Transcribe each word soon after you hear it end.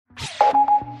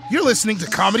You're listening to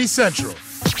Comedy Central.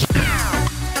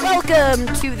 Welcome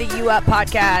to the U Up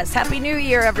Podcast. Happy New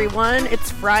Year, everyone. It's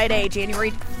Friday,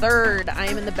 January 3rd. I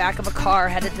am in the back of a car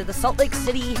headed to the Salt Lake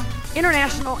City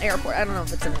International Airport. I don't know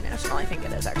if it's international. I think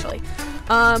it is, actually.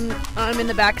 I'm in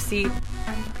the back seat,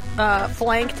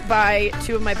 flanked by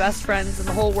two of my best friends in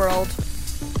the whole world.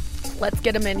 Let's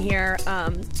get them in here.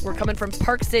 We're coming from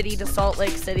Park City to Salt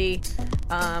Lake City.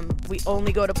 We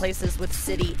only go to places with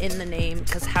city in the name,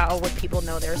 because how would people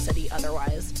know their city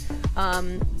otherwise?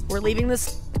 We're leaving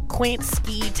this quaint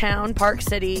ski town, Park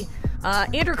City.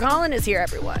 Andrew Collin is here,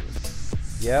 everyone.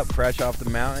 Yep, fresh off the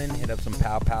mountain. Hit up some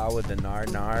pow pow with the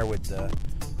nar with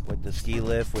the ski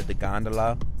lift, with the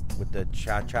gondola, with the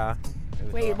cha cha.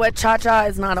 Wait, what cha cha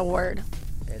is not a word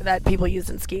that people use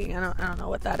in skiing? I don't know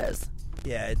what that is.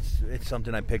 Yeah, it's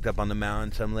something I picked up on the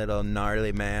mountain. Some little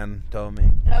gnarly man told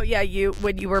me. Oh yeah,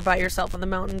 when you were by yourself on the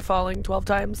mountain, falling 12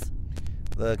 times.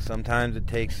 Look, sometimes it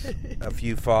takes a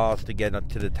few falls to get up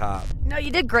to the top. No, you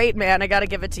did great, man. I got to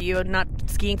give it to you. Not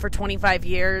skiing for 25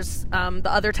 years. The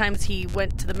other times he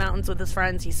went to the mountains with his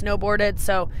friends, he snowboarded.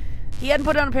 So he hadn't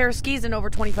put on a pair of skis in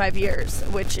over 25 years,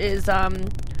 which is, Shows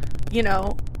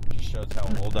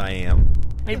how old I am.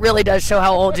 It really does show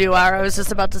how old you are. I was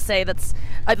just about to say that's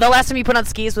the last time you put on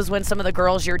skis was when some of the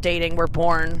girls you're dating were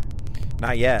born.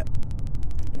 Not yet.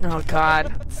 Oh,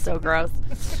 God. So gross.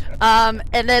 And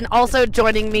then also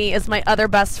joining me is my other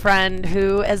best friend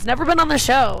who has never been on the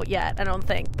show yet, I don't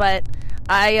think. But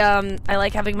I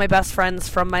like having my best friends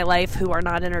from my life who are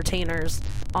not entertainers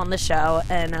on the show.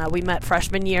 And we met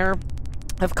freshman year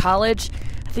of college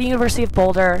at the University of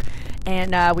Boulder.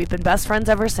 And we've been best friends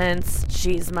ever since.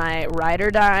 She's my ride or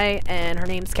die, and her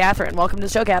name's Catherine. Welcome to the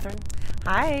show, Catherine.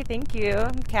 Hi, thank you.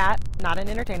 I'm Kat, not an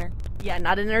entertainer. Yeah,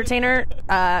 not an entertainer.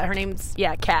 Her name's,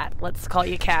 Kat. Let's call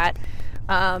you Kat.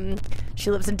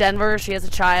 She lives in Denver. She has a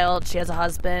child. She has a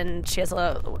husband. She has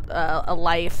a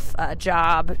life, a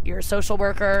job. You're a social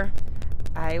worker.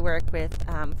 I work with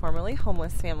formerly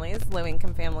homeless families,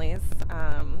 low-income families.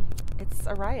 It's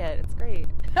a riot. It's great.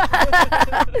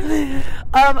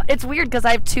 It's weird because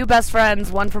I have two best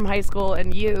friends, one from high school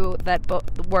and you, that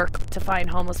work to find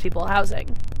homeless people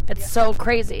housing. It's so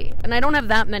crazy. And I don't have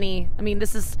that many. I mean,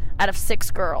 this is out of 6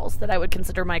 girls that I would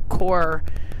consider my core,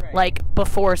 like,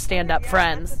 before stand-up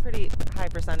friends. That's a pretty high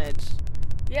percentage.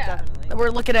 Yeah. Definitely.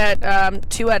 We're looking at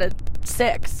 2 out of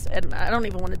 6, and I don't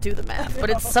even want to do the math,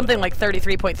 but it's something like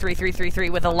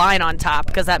 33.3333 with a line on top,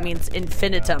 because that means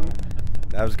infinitum.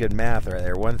 That was good math right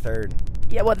there. 1/3.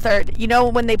 Yeah, 1/3. You know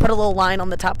when they put a little line on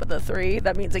the top of the 3,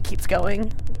 that means it keeps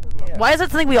going? Yeah. Why is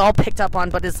that something we all picked up on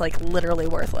but is, like, literally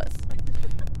worthless?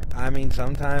 I mean,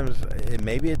 sometimes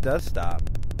maybe it does stop.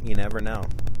 You never know.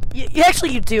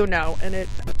 Actually, you do know, and it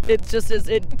just is.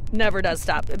 It never does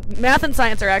stop. Math and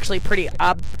science are actually pretty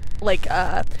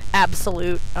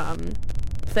absolute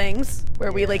things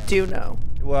where we do know.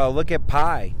 Well, look at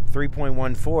pi,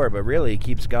 3.14, but really it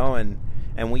keeps going,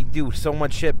 and we do so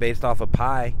much shit based off of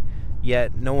pi,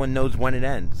 yet no one knows when it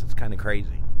ends. It's kind of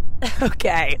crazy.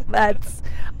 Okay,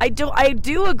 I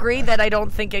do agree that I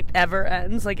don't think it ever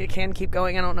ends. Like, it can keep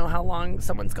going. I don't know how long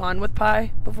someone's gone with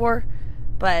pi before,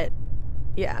 but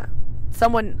yeah,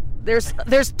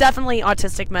 there's definitely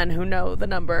autistic men who know the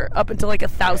number up until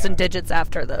 1,000 digits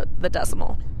after the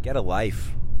decimal. Get a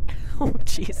life. Oh,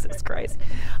 Jesus Christ.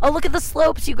 Oh, look at the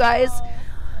slopes, you guys.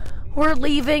 We're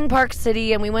leaving Park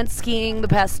City, and we went skiing the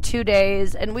past 2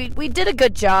 days, and we did a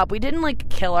good job. We didn't,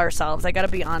 kill ourselves, I gotta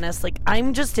be honest.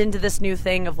 I'm just into this new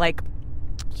thing of,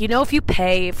 if you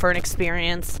pay for an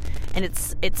experience, and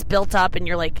it's built up, and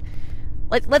you're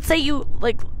let's say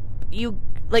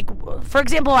for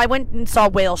example, I went and saw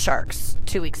whale sharks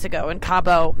 2 weeks ago in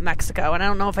Cabo, Mexico, and I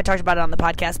don't know if I talked about it on the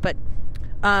podcast, but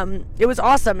it was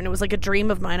awesome, and it was a dream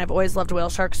of mine. I've always loved whale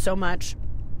sharks so much,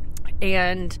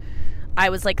 and I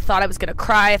was thought I was gonna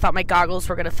cry. I thought my goggles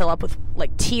were gonna fill up with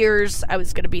tears. I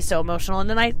was gonna be so emotional, and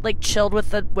then I chilled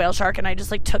with the whale shark, and I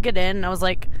just took it in, and I was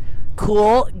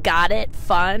cool, got it,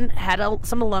 fun, had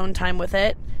some alone time with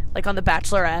it, on The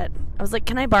Bachelorette. I was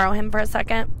can I borrow him for a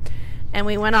second? And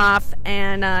we went off,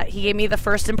 and he gave me the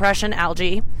first impression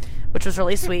algae, which was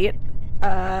really sweet.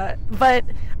 But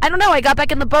I don't know, I got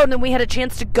back in the boat, and then we had a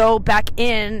chance to go back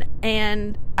in,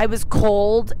 and I was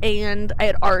cold, and I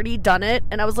had already done it,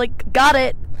 and I was got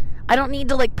it. I don't need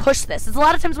to push this. It's a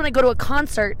lot of times when I go to a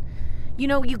concert, you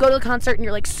go to the concert and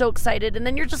you're so excited, and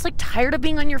then you're just tired of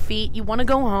being on your feet. You want to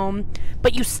go home,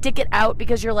 but you stick it out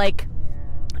because you're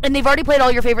and they've already played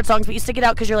all your favorite songs, but you stick it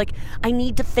out because you're I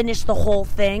need to finish the whole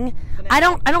thing. I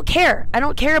don't care. I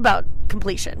don't care about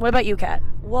completion. What about you, Kat?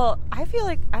 Well, I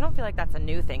don't feel like that's a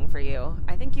new thing for you.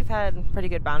 I think you've had pretty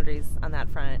good boundaries on that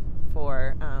front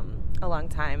for a long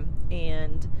time.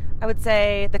 And I would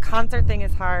say the concert thing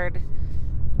is hard,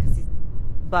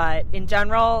 but in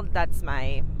general, that's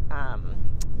my, I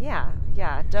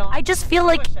just feel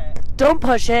like don't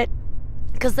push it,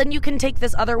 because then you can take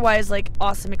this otherwise like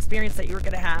awesome experience that you were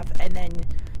going to have and then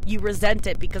you resent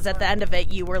it because at the end of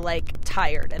it you were like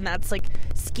tired. And that's like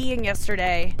skiing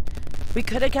yesterday. We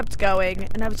could have kept going,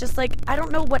 and I was just like, I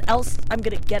don't know what else I'm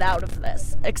going to get out of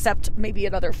this except maybe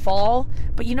another fall.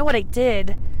 But you know what I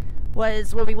did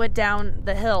was when we went down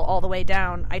the hill all the way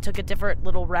down, I took a different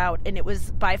little route, and it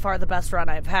was by far the best run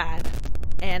I've had.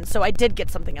 And so I did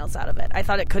get something else out of it. I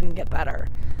thought it couldn't get better.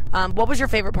 What was your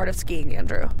favorite part of skiing,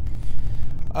 Andrew?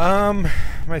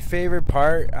 My favorite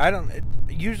part,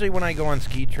 usually when I go on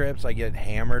ski trips, I get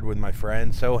hammered with my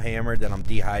friends, so hammered that I'm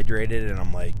dehydrated and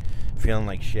I'm like feeling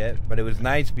like shit. But it was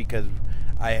nice because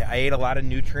I ate a lot of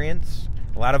nutrients,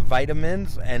 a lot of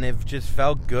vitamins, and it just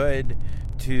felt good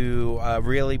to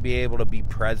really be able to be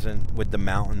present with the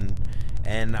mountain.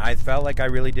 And I felt like I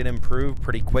really did improve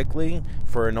pretty quickly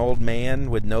for an old man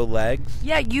with no legs.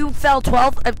 Yeah, you fell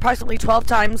approximately 12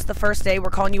 times the first day. We're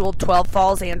calling you old 12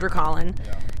 Falls Andrew Collin.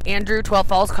 Yeah. Andrew 12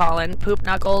 Falls Collin, Poop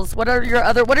Knuckles. What are your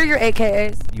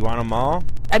AKAs? You want them all?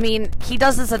 I mean, he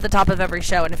does this at the top of every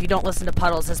show, and if you don't listen to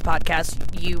Puddles, his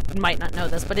podcast, you might not know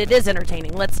this, but it is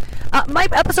entertaining. My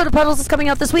episode of Puddles is coming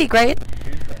out this week, right?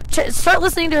 Start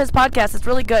listening to his podcast. It's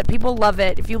really good. People love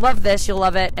it. If you love this, you'll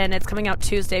love it, and it's coming out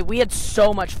Tuesday. We had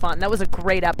so much fun. That was a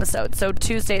great episode. So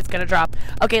Tuesday it's going to drop.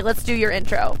 Okay, let's do your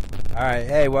intro. All right.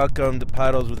 Hey, welcome to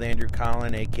Puddles with Andrew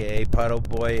Collin, a.k.a. Puddle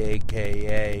Boy,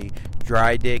 a.k.a.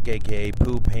 Dry Dick, a.k.a.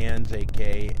 Poop Hands,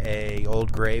 a.k.a.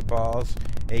 Old Gray Balls,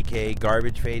 a.k.a.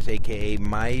 Garbage Face, a.k.a.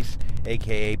 Mice,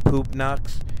 a.k.a. Poop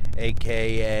Nucks,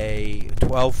 a.k.a.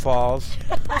 12 Falls.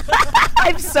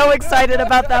 I'm so excited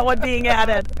about that one being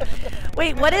added.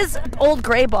 Wait, what is Old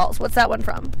Gray Balls? What's that one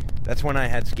from? That's when I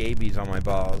had scabies on my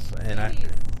balls, and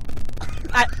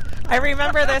I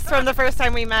remember this from the first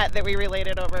time we met, that we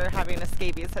related over having a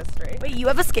scabies history. Wait, you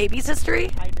have a scabies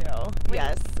history? I do. Wait.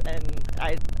 Yes, and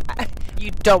I you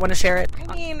don't want to share it?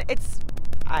 I mean,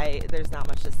 there's not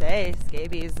much to say.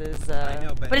 Scabies is I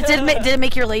know, but it did it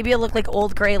make your labia look like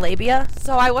old gray labia?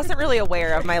 So I wasn't really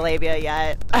aware of my labia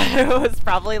yet. I was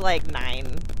probably like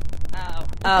 9.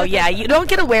 Oh yeah, you don't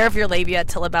get aware of your labia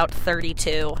till about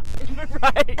 32.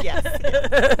 Right,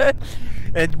 yes.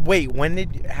 And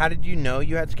wait, how did you know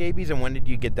you had scabies, and when did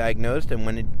you get diagnosed, and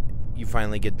when did you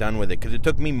finally get done with it? Because it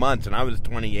took me months, and I was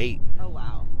 28. Oh,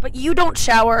 wow. But you don't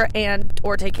shower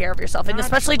or take care of yourself, and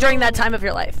especially during that time of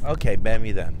your life. Okay, bet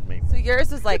me then. Maybe. So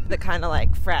yours was like the kind of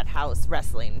like frat house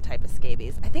wrestling type of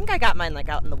scabies. I think I got mine like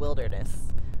out in the wilderness.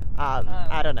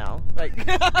 I don't know. Like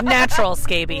natural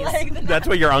scabies. That's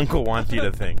what your uncle wants you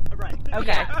to think. Right.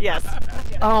 Okay. Yes.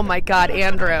 Oh my God,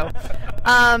 Andrew.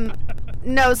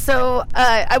 No, so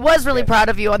I was really proud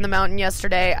of you on the mountain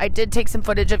yesterday. I did take some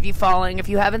footage of you falling. If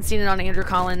you haven't seen it on Andrew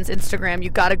Collin's Instagram, you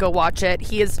got to go watch it.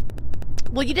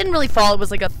 Well, you didn't really fall. It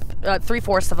was like a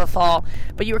 3/4 of a fall,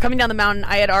 but you were coming down the mountain.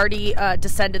 I had already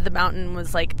descended the mountain,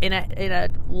 was like in a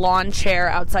lawn chair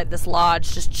outside this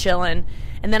lodge, just chilling.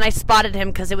 And then I spotted him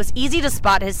because it was easy to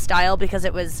spot his style because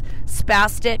it was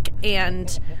spastic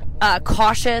and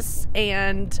cautious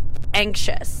and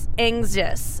anxious.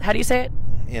 How do you say it?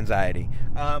 Anxiety.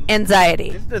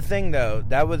 Anxiety. This is the thing, though.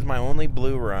 That was my only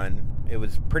blue run. It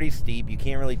was pretty steep. You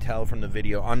can't really tell from the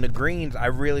video. On the greens, I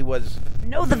really was...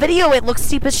 No, the video, it looks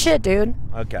steep as shit, dude.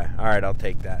 Okay. All right, I'll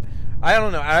take that. I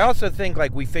don't know. I also think,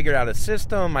 like, we figured out a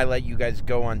system. I let you guys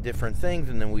go on different things,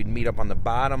 and then we'd meet up on the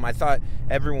bottom. I thought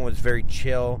everyone was very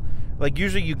chill. Like,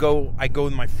 usually I go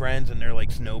with my friends, and they're,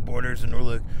 like, snowboarders, and they're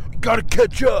like, gotta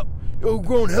catch up. Oh, we're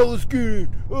going hella skiing.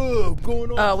 Oh,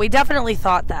 going on. Oh, we definitely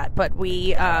thought that, but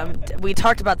we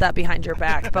talked about that behind your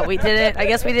back, but we didn't. I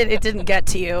guess we did. It didn't get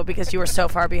to you because you were so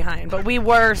far behind. But we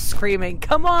were screaming,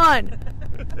 "Come on,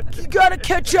 you gotta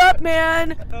catch up,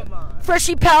 man! Come on,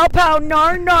 Freshy pow pow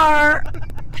nar nar."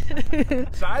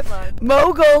 Sideline.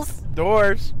 Moguls.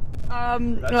 Doors.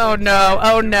 Oh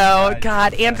no,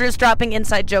 God, Andrew's dropping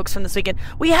inside jokes from this weekend.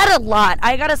 We had a lot.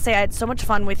 I gotta say, I had so much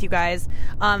fun with you guys.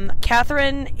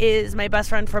 Catherine is my best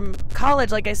friend from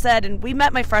college, like I said, and we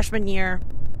met my freshman year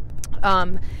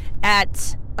we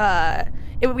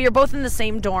were both in the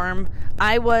same dorm.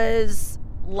 I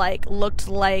looked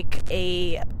like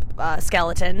a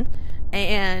skeleton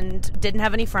and didn't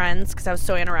have any friends because I was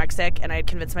so anorexic, and I had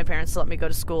convinced my parents to let me go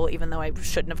to school even though I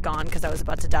shouldn't have gone because I was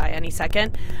about to die any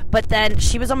second. But then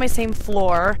she was on my same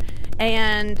floor,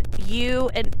 and you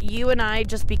and I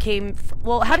just became...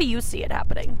 Well, how do you see it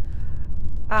happening?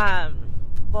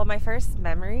 Well, my first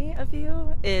memory of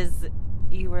you is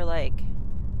you were like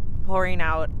pouring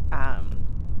out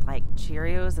like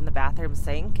Cheerios in the bathroom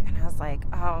sink, and I was like,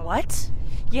 oh, What?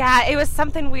 yeah, it was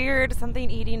something weird, something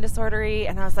eating disordery,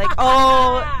 and I was like,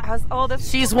 oh,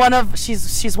 this. She's one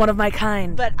of my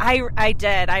kind. But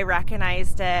I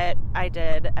recognized it. I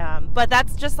did. But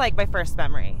that's just like my first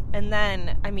memory. And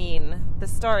then, I mean, the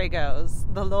story goes,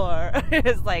 the lore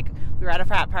is like, we were at a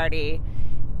frat party.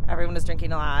 Everyone was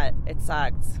drinking a lot. It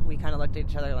sucked. We kind of looked at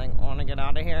each other like, I want to get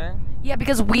out of here. Yeah,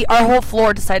 because our whole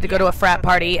floor decided to go to a frat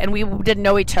party, and we didn't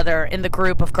know each other in the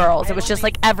group of girls. It was just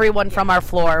like everyone from our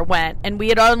floor went, and we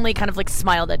had only kind of like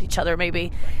smiled at each other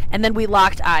maybe, and then we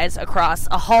locked eyes across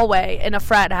a hallway in a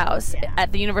frat house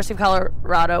at the University of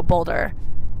Colorado Boulder.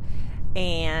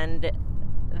 And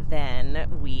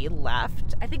then we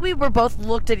left. I think we were both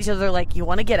looked at each other like, you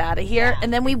want to get out of here?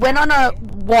 And then we went on a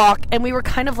walk, and we were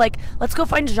kind of like, let's go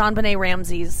find JonBenet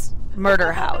Ramsey's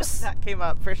murder house. That came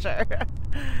up for sure.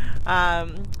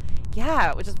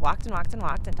 Yeah, we just walked and talked and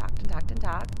talked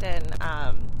and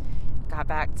got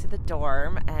back to the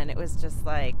dorm, and it was just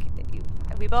like,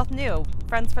 we both knew,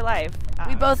 friends for life.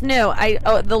 We both knew.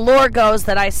 The lore goes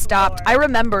that I stopped. I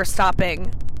remember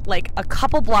stopping like a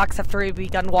couple blocks after we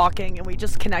begun walking, and we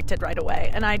just connected right away.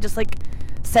 And I just like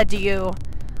said to you,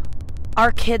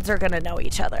 our kids are gonna know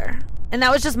each other. And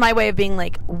that was just my way of being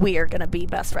like, we're gonna be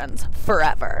best friends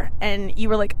forever. And you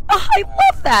were like, oh, I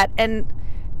love that. And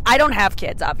I don't have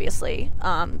kids, obviously,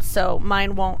 so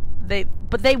mine won't.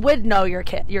 But they would know your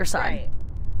son. Right.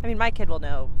 I mean, my kid will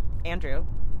know Andrew.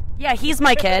 Yeah, he's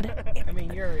my kid. I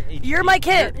mean, You're my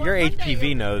kid. Your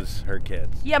HPV knows her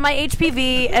kids. Yeah, my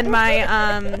HPV and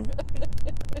my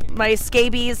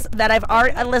scabies that I've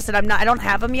already. Listen, I don't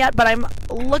have them yet, but I'm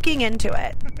looking into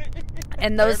it.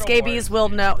 And those scabies will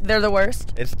know. They're the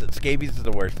worst. Scabies is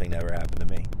the worst thing that ever happened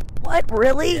to me. What,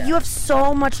 really? Yeah. You have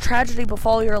so much tragedy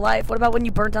befall your life. What about when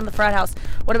you burnt down the frat house?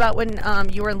 What about when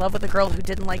you were in love with a girl who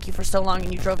didn't like you for so long,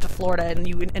 and you drove to Florida and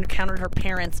you encountered her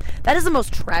parents? That is the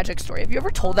most tragic story. Have you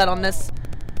ever told that on this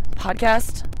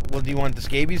podcast? Well, do you want the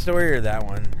scabies story or that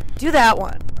one? Do that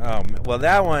one. Well,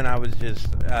 that one I was just,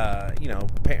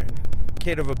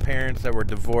 kid of a parents that were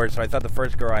divorced. So I thought the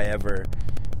first girl I ever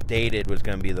dated was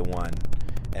going to be the one.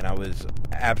 And I was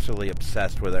absolutely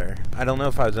obsessed with her. I don't know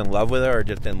if I was in love with her or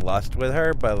just in lust with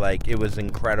her, but like it was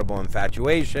incredible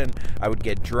infatuation. I would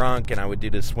get drunk and I would do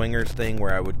the swingers thing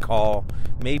where I would call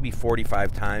maybe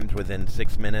 45 times within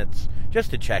 6 minutes just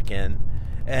to check in.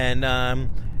 And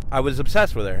I was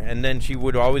obsessed with her. And then she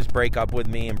would always break up with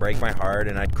me and break my heart,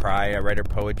 and I'd cry. I read her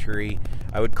poetry.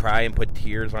 I would cry and put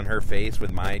tears on her face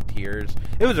with my tears.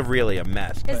 It was really a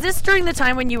mess. Is this during the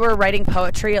time when you were writing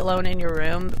poetry alone in your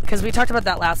room? Because we talked about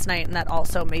that last night, and that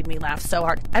also made me laugh so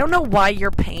hard. I don't know why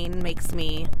your pain makes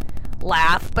me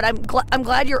laugh, but I'm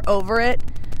glad you're over it.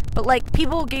 But like,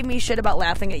 people gave me shit about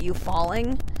laughing at you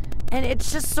falling, and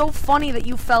it's just so funny that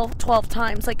you fell 12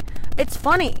 times. Like, it's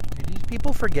funny. Do these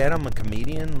people forget I'm a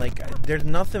comedian? Like, there's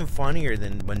nothing funnier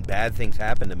than when bad things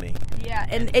happen to me. Yeah,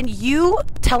 and you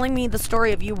telling me the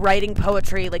story of you writing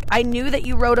poetry, like, I knew that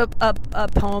you wrote a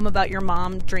poem about your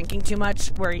mom drinking too much,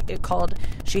 where it called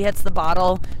She Hits the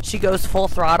Bottle, She Goes Full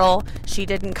Throttle, She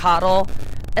Didn't Coddle.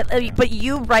 But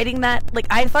you writing that, like,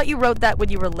 I thought you wrote that when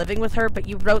you were living with her, but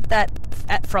you wrote that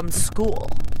from school.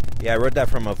 Yeah, I wrote that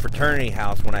from a fraternity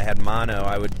house when I had mono.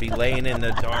 I would be laying in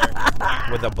the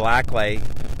dark with a black light,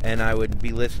 and I would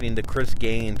be listening to Chris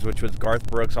Gaines, which was Garth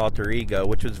Brooks' alter ego,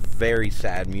 which was very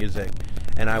sad music.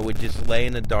 And I would just lay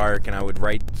in the dark, and I would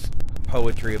write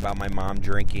poetry about my mom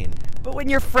drinking. But when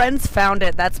your friends found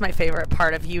it, that's my favorite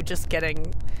part of you just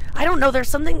getting... I don't know, there's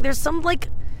some, like,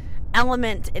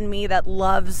 element in me that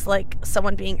loves, like,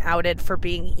 someone being outed for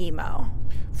being emo.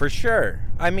 For sure.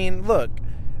 I mean, look...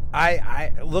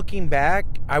 I looking back,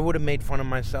 I would have made fun of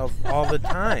myself all the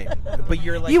time. But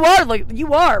you're like... You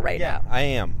are right now. I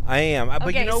am. But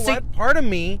Okay, you know what? Part of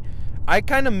me, I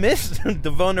kind of miss the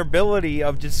vulnerability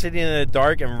of just sitting in the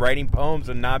dark and writing poems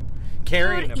and not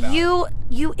caring about it.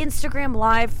 You Instagram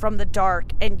live from the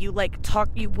dark, and you like talk,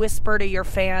 you whisper to your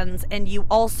fans, and you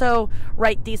also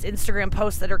write these Instagram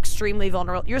posts that are extremely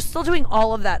vulnerable. You're still doing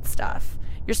all of that stuff.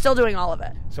 You're still doing all of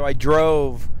it. So I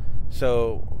drove...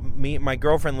 my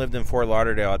girlfriend lived in Fort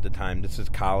Lauderdale at the time. This is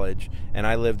college, and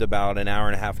I lived about an hour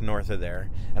and a half north of there.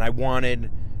 And I wanted,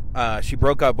 she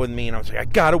broke up with me, and I was like, I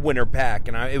gotta win her back.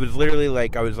 And it was literally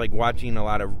like, I was like watching a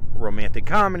lot of romantic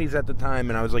comedies at the time,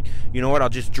 and I was like, you know what, I'll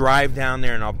just drive down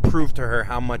there and I'll prove to her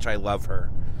how much I love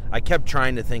her. I kept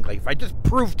trying to think, like, if I just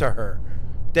prove to her,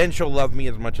 then she'll love me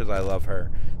as much as I love her.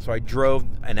 So I drove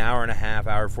an hour and a half,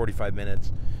 hour 45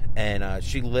 minutes, and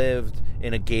she lived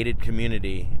in a gated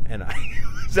community, and I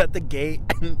was at the gate,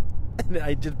 and And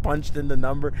I just punched in the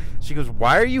number. She goes,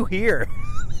 "Why are you here?"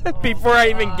 Before I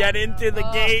even get into the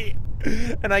gate.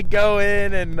 And I go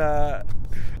in and I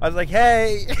was like,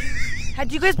 "Hey."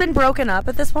 Had you guys been broken up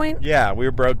at this point? Yeah, we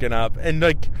were broken up. And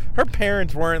like her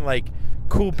parents weren't like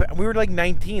cool. We were like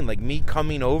 19. Like me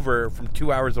coming over from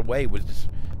 2 hours away was just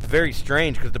very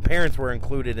strange because the parents were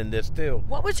included in this too.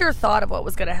 What was your thought of what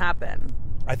was going to happen?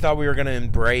 I thought we were going to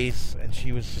embrace, and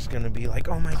she was just going to be like,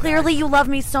 "Oh my God." Clearly you love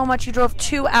me so much. You drove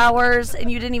 2 hours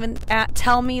and you didn't even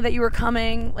tell me that you were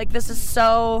coming. Like, this is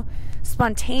so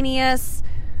spontaneous.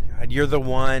 God, you're the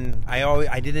one.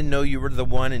 I didn't know you were the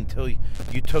one until you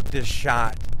took this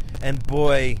shot. And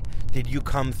boy, did you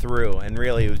come through. And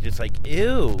really, it was just like,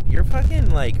 ew, you're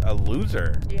fucking like a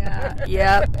loser. Yeah.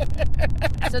 Yep.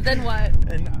 So then what?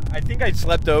 And I think I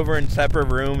slept over in separate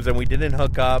rooms, and we didn't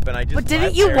hook up, and I just... But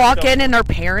didn't you walk in and our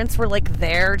parents were like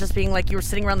there, just being like, you were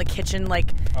sitting around the kitchen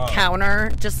like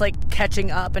counter, just like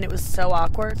catching up, and it was so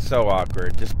awkward? So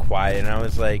awkward, just quiet. And I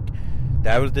was like,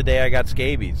 that was the day I got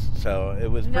scabies. So it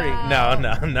was pretty...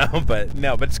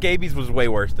 But scabies was way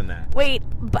worse than that. Wait,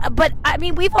 but I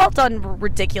mean, we've all done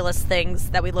ridiculous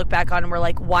things that we look back on and we're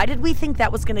like, why did we think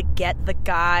that was going to get the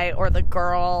guy or the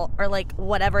girl or like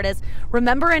whatever it is?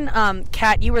 Remember in,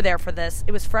 Kat, you were there for this.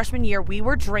 It was freshman year. We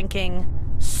were drinking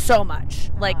so much.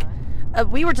 Like,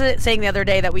 we were saying the other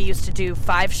day that we used to do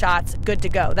 5 shots, good to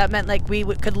go. That meant like we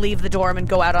could leave the dorm and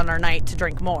go out on our night to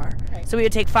drink more. Right. So we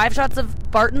would take 5 shots of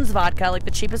Barton's vodka, like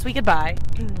the cheapest we could buy.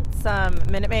 Some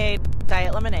Minute Maid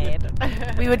Diet Lemonade.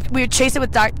 we would chase it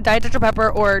with Diet Dr. Pepper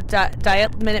or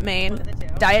Diet Minute Maid.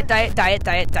 Diet.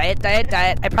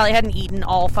 I probably hadn't eaten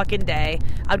all fucking day.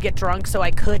 I would get drunk so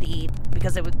I could eat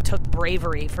because it took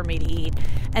bravery for me to eat.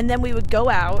 And then we would go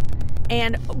out.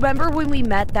 And remember when we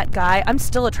met that guy? I'm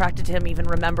still attracted to him even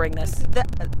remembering this.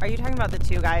 Are you talking about the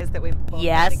 2 guys that we both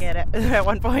yes. had to get at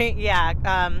one point?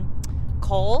 Yeah.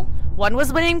 Cole? One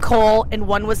was named Cole and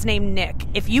one was named Nick.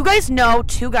 If you guys know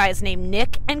 2 guys named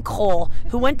Nick and Cole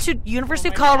who went to University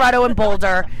of Colorado in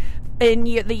Boulder in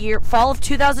the fall of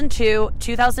 2002,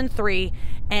 2003,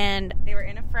 and they were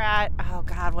in a frat. Oh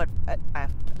God, what?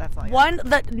 That's all.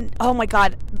 Oh my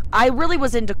God, I really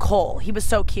was into Cole. He was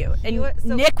so cute, and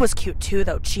Nick was cute too,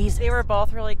 though. Jesus, they were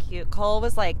both really cute. Cole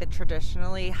was like the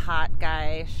traditionally hot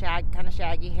guy, kind of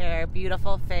shaggy hair,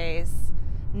 beautiful face.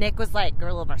 Nick was like a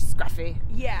little more scruffy.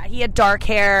 Yeah, he had dark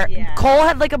hair. Yeah. Cole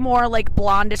had like a more like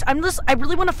blondish. I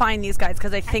really want to find these guys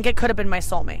because I think it could have been my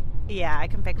soulmate. Yeah, I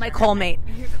can picture my Cole mate.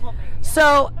 Your Cole mate. Yeah.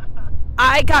 So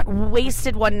I got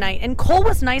wasted one night, and Cole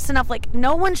was nice enough. Like,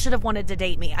 no one should have wanted to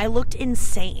date me. I looked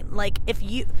insane. Like,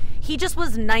 he just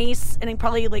was nice, and he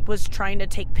probably like was trying to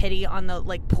take pity on the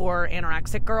like poor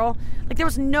anorexic girl. Like, there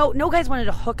was no guys wanted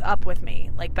to hook up with me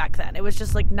like back then. It was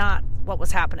just like not what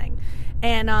was happening,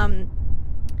 and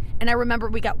I remember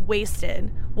we got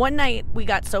wasted. One night we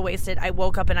got so wasted, I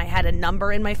woke up and I had a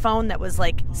number in my phone that was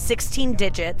like 16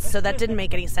 digits, so that didn't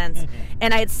make any sense.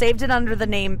 And I had saved it under the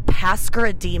name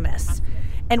Pascarademus.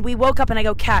 And we woke up and I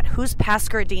go, Kat, who's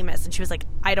Pascarademus? And she was like,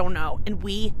 I don't know. And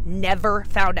we never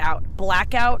found out.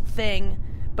 Blackout thing.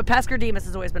 But Pascarademus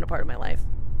has always been a part of my life.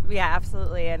 Yeah,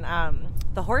 absolutely. And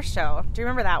the horse show. Do you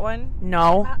remember that one?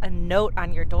 No. A note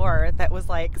on your door that was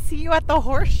like, see you at the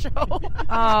horse show.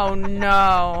 Oh,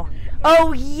 no.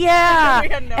 Oh, yeah.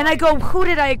 And I go, who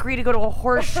did I agree to go to a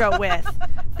horse show with?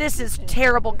 This is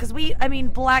terrible. Because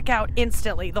blackout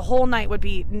instantly. The whole night would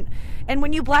be... And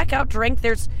when you blackout drink,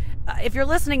 there's... if you're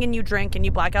listening and you drink and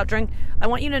you blackout drink, I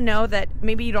want you to know that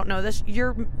maybe you don't know this.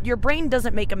 Your brain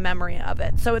doesn't make a memory of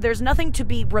it. So there's nothing to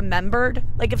be remembered.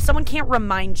 Like if someone can't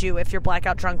remind you if you're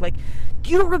blackout drunk, like, do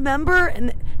you remember?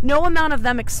 And no amount of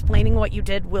them explaining what you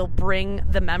did will bring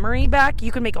the memory back.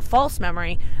 You can make a false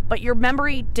memory, but your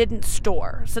memory didn't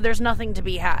store. So there's nothing to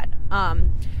be had.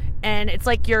 And it's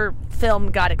like your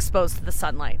film got exposed to the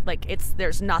sunlight. Like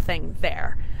there's nothing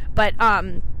there. But,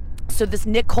 so this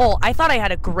Nick Cole, I thought I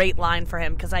had a great line for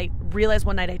him because I realized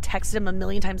one night I texted him a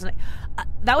million times. And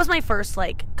that was my first,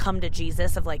 like, come to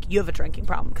Jesus of, like, you have a drinking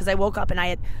problem. Because I woke up and I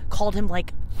had called him,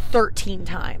 like, 13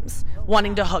 times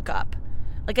wanting to hook up.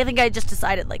 Like, I think I just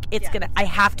decided, like, I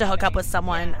have to hook up with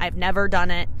someone. I've never done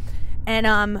it.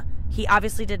 And he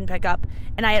obviously didn't pick up.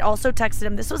 And I had also texted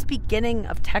him. This was beginning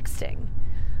of texting.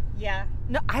 Yeah.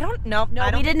 No, I don't know. No,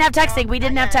 we didn't have texting. We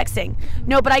didn't have texting.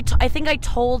 No, but I think I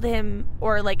told him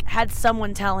or like had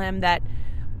someone tell him that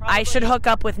I should hook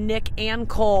up with Nick and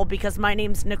Cole because my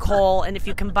name's Nicole, and if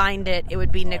you combined it, it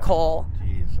would be Nicole.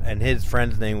 Jeez. And his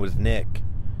friend's name was Nick.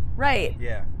 Right.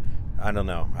 Yeah. I don't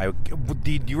know.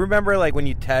 Do you remember like when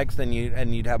you text and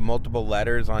you'd have multiple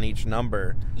letters on each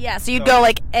number? Yeah, so you'd go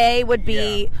like A would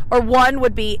be, Yeah. or 1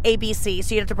 would be ABC,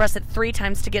 so you'd have to press it 3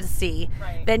 times to get a C.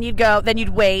 Right. Then you'd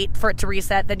wait for it to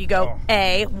reset, then you go Oh.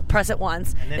 A, press it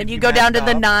once, And then then if you you go down to messed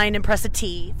the up- 9 and press a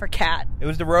T for cat. It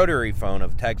was the rotary phone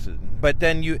of texting. But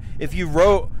then if you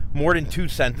wrote more than 2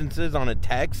 sentences on a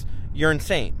text, you're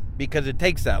insane because it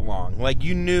takes that long. Like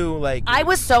you knew like I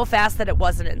was so fast that it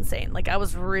wasn't insane. Like I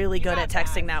was really good at got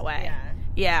texting fast, that way. yeah.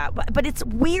 Yeah, but it's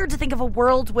weird to think of a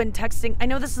world when texting. I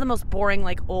know this is the most boring,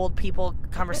 like old people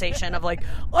conversation of like,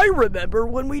 I remember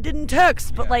when we didn't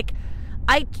text, but Yeah. like,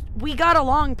 we got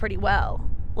along pretty well.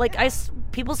 Like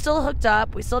people still hooked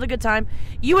up. We still had a good time.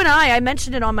 You and I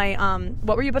mentioned it on my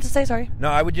What were you about to say? Sorry. No,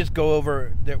 I would just go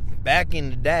over back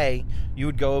in the day, you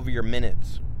would go over your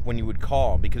minutes when you would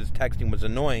call because texting was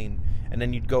annoying. And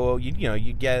then you'd go,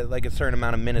 you'd get like a certain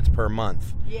amount of minutes per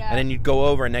month. Yeah. And then you'd go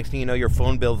over, and next thing you know, your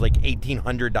phone bill's like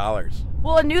 $1,800.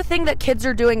 Well, a new thing that kids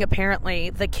are doing, apparently,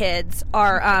 the kids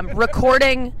are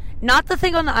recording, not the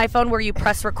thing on the iPhone where you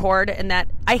press record, and that,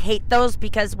 I hate those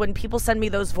because when people send me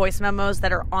those voice memos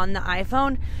that are on the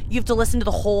iPhone, you have to listen to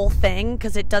the whole thing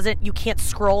because you can't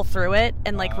scroll through it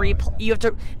and like you have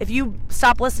to, if you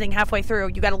stop listening halfway through,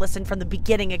 you got to listen from the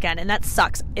beginning again, and that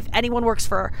sucks. If anyone works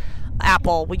for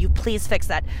Apple, will you please fix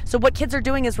that? So what kids are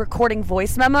doing is recording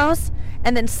voice memos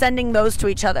and then sending those to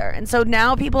each other. And so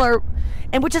now people are,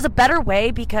 and which is a better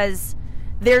way because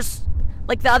there's,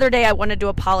 like the other day I wanted to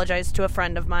apologize to a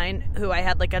friend of mine who I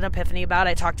had like an epiphany about.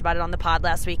 I talked about it on the pod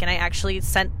last week and I actually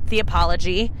sent the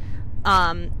apology.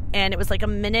 And it was like a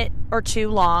minute or 2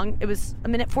 long. It was a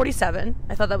minute 47.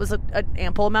 I thought that was an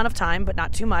ample amount of time, but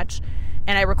not too much.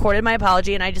 And I recorded my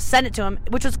apology and I just sent it to him,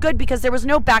 which was good because there was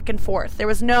no back and forth. There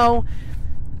was no,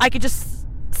 I could just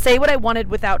say what I wanted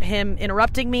without him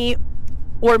interrupting me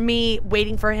or me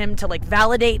waiting for him to like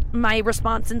validate my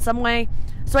response in some way.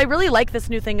 So I really like this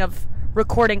new thing of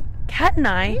recording. Kat and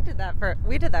I, We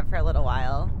did that for a little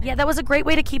while. yeah, that was a great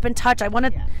way to keep in touch. I want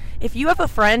to, if you have a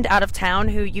friend out of town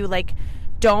who you like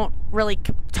don't really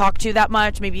talk to that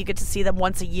much, maybe you get to see them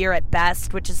once a year at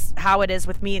best, which is how it is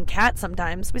with me and Kat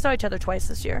sometimes. We saw each other twice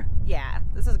this year. Yeah,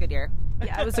 this is a good year.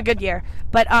 Yeah, it was a good year.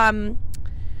 But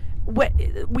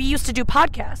we used to do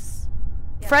podcasts,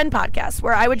 friend podcasts,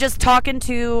 where I would just talk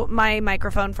into my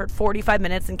microphone for 45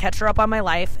 minutes and catch her up on my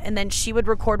life, and then she would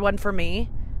record one for me,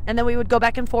 and then we would go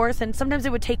back and forth, and sometimes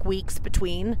it would take weeks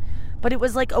between, but it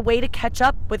was like a way to catch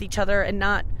up with each other and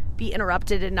not be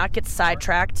interrupted and not get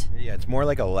sidetracked. Yeah, it's more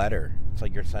like a letter. It's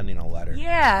like you're sending a letter.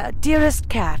 Yeah, dearest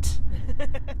Kat.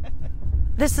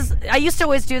 I used to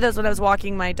always do those when I was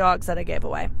walking my dogs that I gave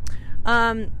away.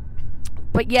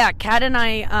 But yeah, Kat and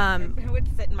I I would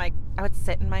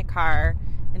sit in my car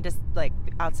and just like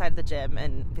outside the gym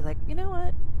and be like, you know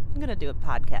what? I'm gonna do a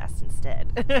podcast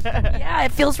instead. yeah,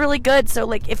 it feels really good. So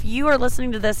like if you are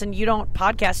listening to this and you don't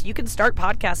podcast, you can start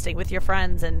podcasting with your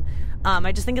friends, and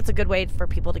I just think it's a good way for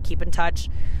people to keep in touch.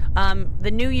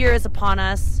 The new year is upon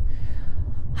us.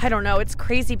 I don't know, it's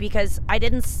crazy because I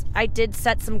did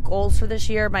set some goals for this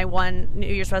year. My one New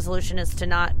Year's resolution is to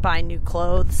not buy new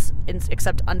clothes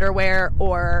except underwear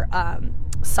or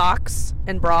socks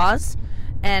and bras,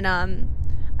 and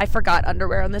I forgot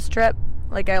underwear on this trip.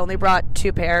 Like I only brought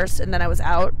 2 pairs and then I was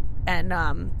out, and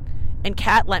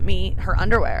Kat lent me her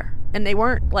underwear and they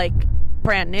weren't like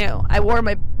brand new. I wore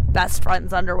my best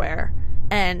friend's underwear,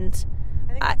 and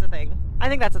I think that's a thing. I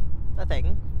think that's a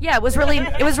thing. yeah, it was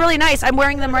really nice. I'm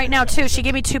wearing them right now too. She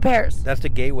gave me 2 pairs. That's the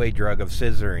gateway drug of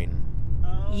scissoring.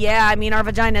 Yeah, I mean our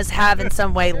vaginas have in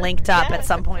some way linked up at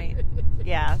some point.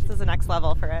 Yeah, this is the next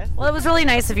level for us. Well, it was really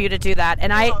nice of you to do that,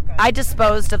 and I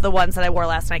disposed of the ones that I wore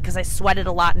last night because I sweated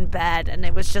a lot in bed, and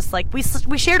it was just like we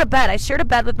shared a bed. I shared a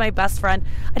bed with my best friend.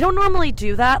 I don't normally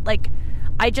do that. Like,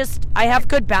 I have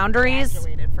good boundaries.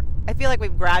 I feel like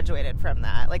we've graduated from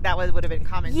that. Like that would have been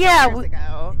common 10 years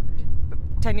ago.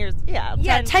 10 years, yeah.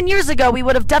 Yeah, 10 years ago we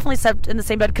would have definitely slept in the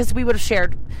same bed because we would have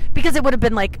shared, because it would have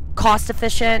been like cost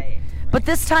efficient. Right. But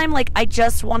this time, like, I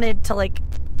just wanted to like.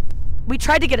 We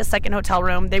tried to get a second hotel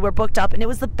room. They were booked up, and it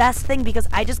was the best thing because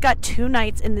I just got 2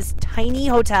 nights in this tiny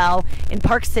hotel in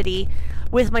Park City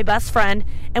with my best friend,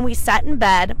 and we sat in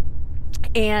bed,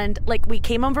 and like we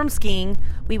came home from skiing.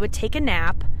 We would take a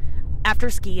nap after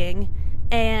skiing,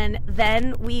 and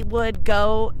then we would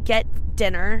go get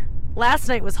dinner. Last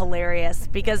night was hilarious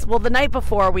because, well, the night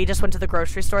before we just went to the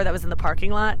grocery store that was in the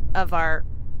parking lot of our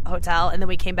hotel, and then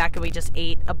we came back and we just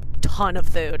ate a ton of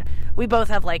food. We both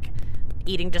have like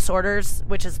eating disorders,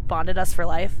 which has bonded us for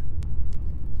life.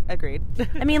 Agreed.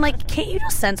 I mean, like, can't you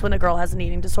just sense when a girl has an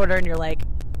eating disorder and you're like,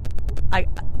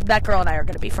 that girl and I are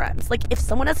going to be friends. Like, if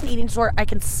someone has an eating disorder, I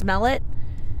can smell it.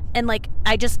 And, like,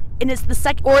 and it's the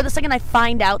second I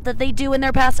find out that they do in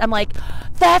their past, I'm like,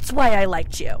 that's why I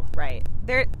liked you. Right.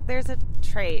 There's a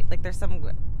trait, like, there's some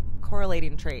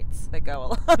correlating traits that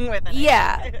go along with it.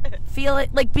 Yeah. Feel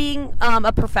it, like, being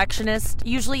a perfectionist.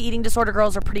 Usually eating disorder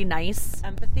girls are pretty nice.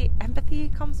 Empathy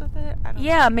comes with it? I don't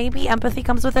Yeah, maybe empathy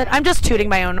comes with it. I'm just tooting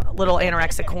my own little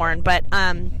anorexic horn, but,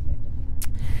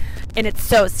 and it's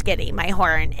so skinny, my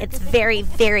horn. It's very,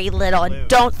 very little. And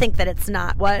don't think that it's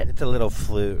not. What? It's a little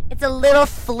flute. It's a little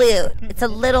flute.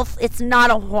 It's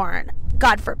not a horn.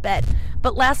 God forbid.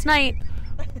 But last night,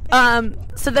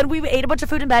 so then we ate a bunch of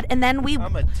food in bed, and then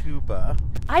I'm a tuba.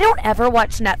 I don't ever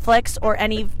watch Netflix or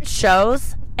any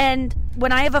shows. And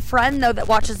when I have a friend, though, that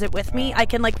watches it with me, I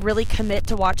can, like, really commit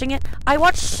to watching it. I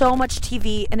watch so much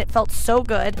TV, and it felt so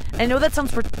good. I know that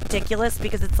sounds ridiculous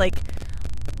because it's like,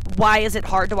 why is it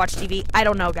hard to watch TV? I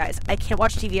don't know, guys. I can't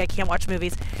watch TV. I can't watch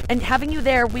movies. And having you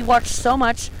there, we watched so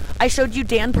much. I showed you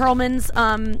Dan Perlman's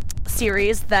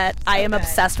series that I am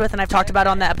obsessed with, and I've talked about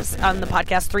on the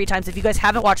podcast 3 times. If you guys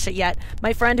haven't watched it yet,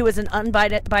 my friend who is an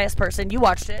unbiased person, you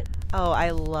watched it. Oh,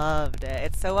 I loved it.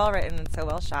 It's so well written and so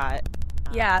well shot.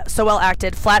 Yeah, so well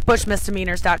acted.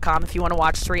 FlatbushMisdemeanors.com if you want to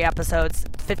watch 3 episodes,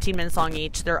 15 minutes long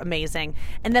each. They're amazing.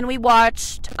 And then we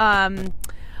watched Tim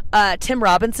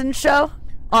Robinson's show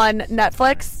on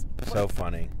Netflix. So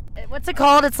funny. What's it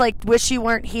called? It's like Wish You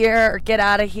Weren't Here or Get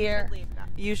Out of Here.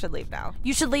 You should leave now.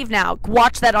 You should leave now.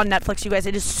 Watch that on Netflix, you guys.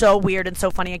 It is so weird and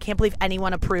so funny. I can't believe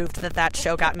anyone approved that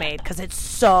show got made because it's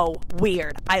so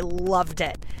weird. I loved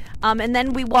it. And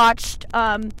then we watched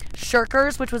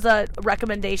Shirkers, which was a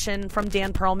recommendation from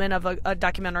Dan Perlman of a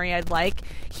documentary I'd like.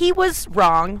 He was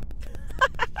wrong.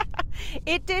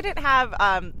 It didn't have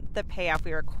the payoff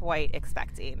we were quite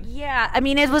expecting. Yeah, I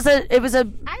mean, it was a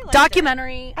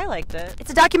documentary. I liked it. It's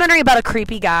a documentary about a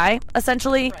creepy guy,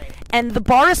 essentially, Right. and the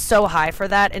bar is so high for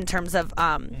that in terms of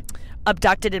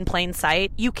abducted in plain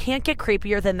sight. You can't get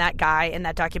creepier than that guy in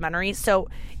that documentary. So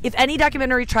if any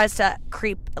documentary tries to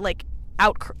creep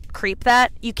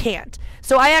that, you can't.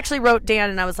 So I actually wrote Dan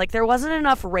and I was like, there wasn't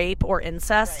enough rape or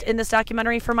incest in this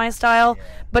documentary for my style,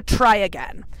 but try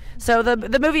again. So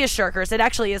the movie is Shirkers. It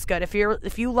actually is good. If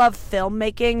you love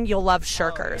filmmaking, you'll love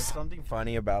Shirkers. There's something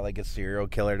funny about, like, a serial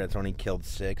killer that's only killed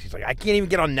 6. He's like, I can't even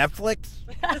get on Netflix.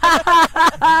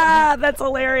 That's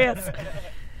hilarious.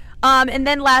 And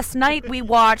then last night we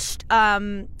watched.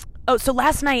 So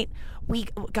last night we're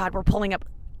pulling up.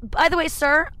 By the way,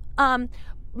 sir,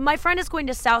 my friend is going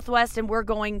to Southwest and we're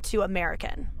going to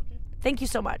American. Thank you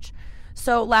so much.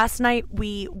 So last night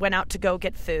we went out to go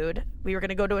get food. We were going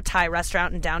to go to a Thai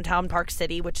restaurant in downtown Park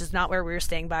City, which is not where we were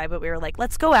staying by, but we were like,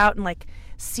 let's go out and, like,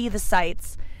 see the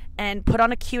sights and put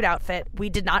on a cute outfit. We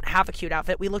did not have a cute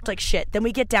outfit. We looked like shit. Then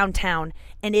we get downtown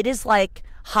and it is like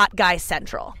hot guy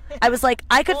central. I was like,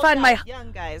 I could find my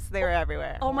young guys. They were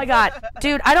everywhere. Oh my God,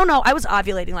 dude, I don't know. I was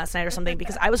ovulating last night or something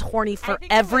because I was horny for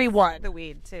everyone. The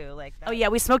weed too, like that. Oh yeah,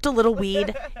 we smoked a little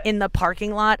weed in the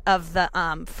parking lot of the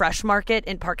Fresh Market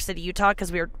in Park City, Utah,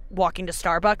 because we were walking to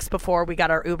Starbucks before we got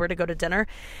our Uber to go to dinner,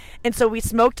 and so we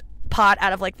smoked pot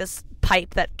out of, like, this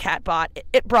pipe that Kat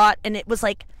brought, and it was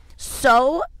like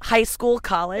so high school,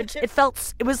 college. It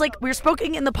was like we were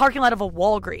smoking in the parking lot of a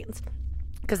Walgreens,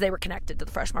 because they were connected to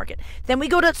the Fresh Market. Then we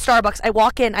go to Starbucks. I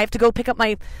walk in. I have to go pick up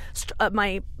my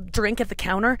drink at the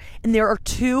counter, and there are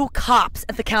 2 cops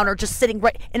at the counter just sitting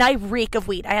right. And I reek of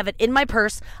weed. I have it in my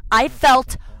purse. I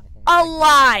felt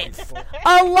alive.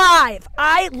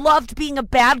 I loved being a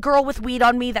bad girl with weed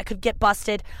on me that could get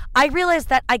busted. I realized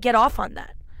that I get off on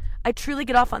that. I truly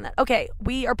get off on that. Okay,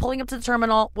 we are pulling up to the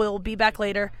terminal. We'll be back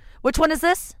later. Which one is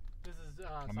this? This is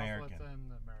American. Southwest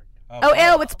and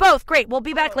American. Oh, it's both. Great. We'll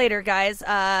be back later, guys.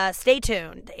 Stay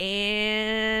tuned,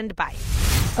 and bye.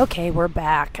 Okay, we're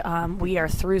back. We are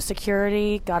through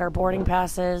security, got our boarding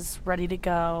passes, ready to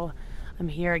go. I'm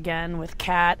here again with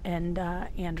Kat and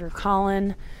Andrew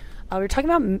Collin. We were talking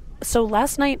about... So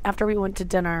last night after we went to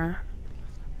dinner,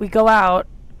 we go out.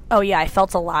 Oh, yeah, I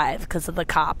felt alive because of the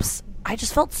cops. I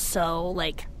just felt so,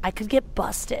 like, I could get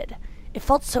busted. It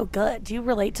felt so good. Do you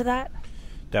relate to that?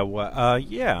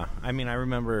 Yeah. I mean, I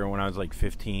remember when I was like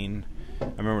 15. I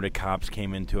remember the cops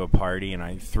came into a party and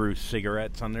I threw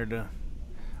cigarettes under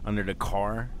the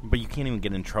car. But you can't even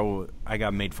get in trouble. I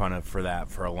got made fun of for that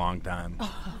for a long time.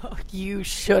 Oh, you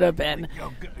should have been.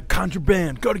 Yo,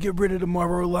 contraband. Got to get rid of the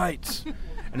Marlboro Lights.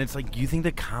 And it's like, you think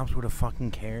the cops would have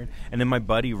fucking cared? And then my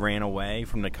buddy ran away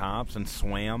from the cops and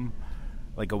swam,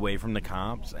 like, away from the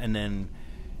cops. And then...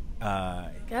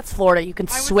 That's Florida. You can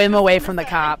swim away from the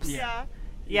cops.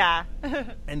 Yeah.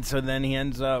 And so then he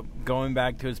ends up going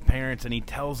back to his parents, and he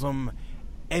tells them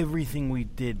everything we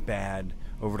did bad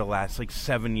over the last,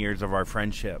 7 years of our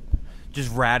friendship.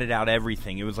 Just ratted out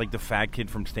everything. It was like the fat kid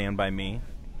from Stand By Me.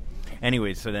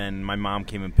 Anyway, so then my mom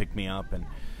came and picked me up, and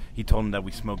he told him that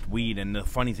we smoked weed. And the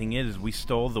funny thing is we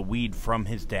stole the weed from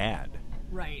his dad.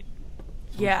 Right.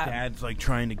 So his dad's,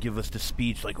 trying to give us the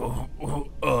speech,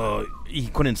 he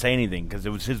couldn't say anything because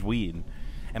it was his weed.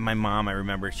 And my mom, I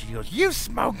remember, she goes, "You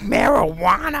smoke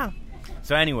marijuana?"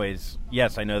 So anyways,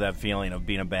 yes, I know that feeling of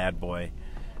being a bad boy.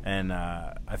 And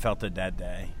I felt it that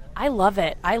day. I love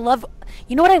it.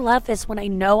 You know what I love is when I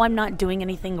know I'm not doing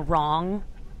anything wrong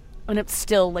and it's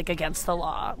still, against the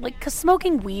law. Because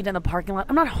smoking weed in the parking lot,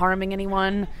 I'm not harming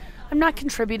anyone. I'm not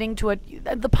contributing to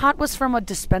the pot was from a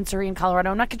dispensary in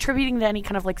Colorado. I'm not contributing to any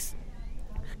kind of,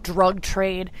 drug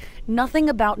trade. Nothing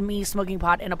about me smoking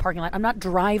pot in a parking lot. I'm not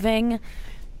driving.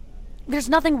 There's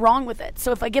nothing wrong with it.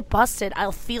 So if I get busted,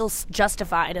 I'll feel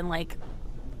justified and,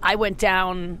 I went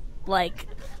down,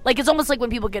 it's almost like when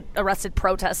people get arrested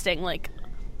protesting,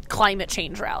 climate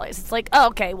change rallies. It's oh,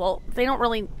 okay, well, they don't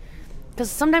really... Because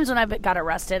sometimes when I got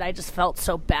arrested, I just felt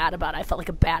so bad about it. I felt like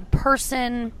a bad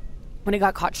person. When I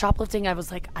got caught shoplifting, I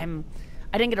was I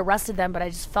didn't get arrested then, but I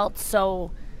just felt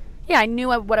so... Yeah, I knew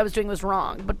what I was doing was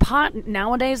wrong. But pot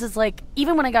nowadays is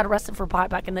even when I got arrested for pot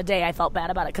back in the day, I felt bad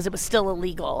about it because it was still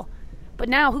illegal. But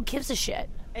now, who gives a shit?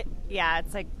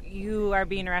 It's you are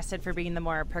being arrested for being the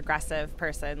more progressive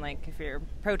person. If you're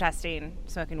protesting,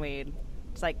 smoking weed,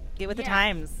 it's get with the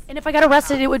times. And if I got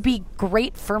arrested, it would be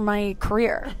great for my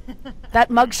career. That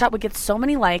mugshot would get so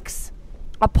many likes,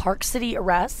 a Park City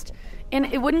arrest, and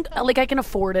it wouldn't, I can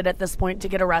afford it at this point to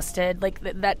get arrested.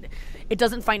 That it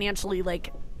doesn't financially,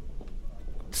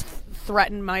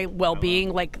 threaten my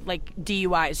well-being like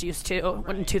DUIs used to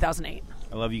in 2008.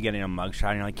 I love you getting a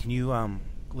mugshot, and you're can you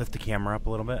lift the camera up a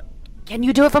little bit? Can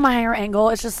you do it from a higher angle?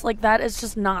 It's just that is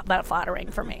just not that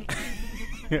flattering for me.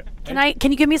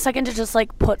 Can you give me a second to just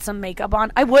put some makeup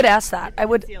on? I would ask that. I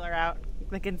would concealer out.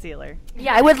 The concealer.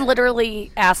 Yeah, I would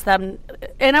literally ask them,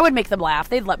 and I would make them laugh.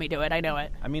 They'd let me do it. I know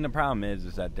it. I mean, the problem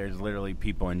is that there's literally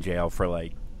people in jail for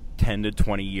 10 to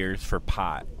 20 years for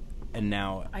pot, and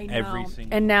now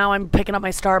And now I'm picking up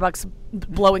my Starbucks,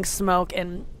 blowing smoke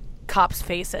in cops'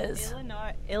 faces.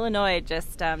 Illinois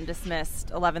just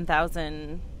dismissed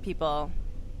 11,000 people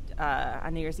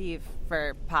on New Year's Eve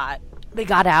for pot. They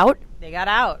got out?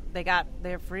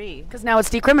 They're free. Because now it's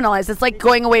decriminalized. It's like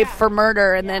going away for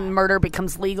murder, and then murder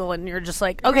becomes legal, and you're just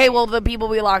okay, well, the people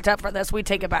we locked up for this, we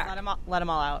take it back. Let them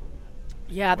all out.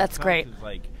 Yeah, that's great.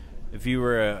 If you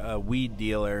were a weed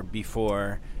dealer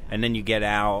before, and then you get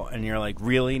out, and you're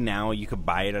really? Now you could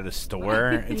buy it at a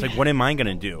store? It's what am I going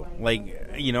to do?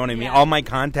 You know what I mean? Yeah. All my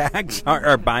contacts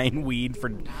are buying weed for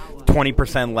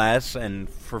 20% less and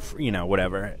for,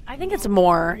 whatever. I think it's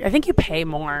more. I think you pay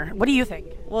more. What do you think?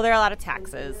 Well, there are a lot of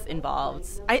taxes involved.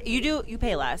 You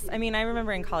pay less. I mean, I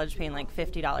remember in college paying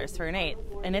 $50 for an eighth,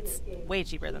 and it's way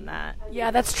cheaper than that.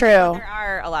 Yeah, that's true. There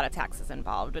are a lot of taxes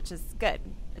involved, which is good.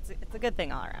 It's a good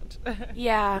thing all around.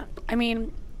 Yeah, I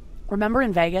mean... Remember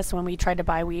in Vegas when we tried to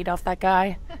buy weed off that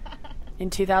guy? In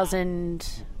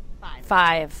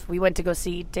 2005, we went to go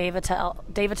see Dave Attell's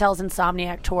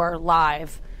Insomniac Tour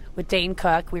live with Dane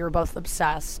Cook. We were both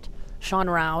obsessed. Sean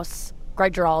Rouse,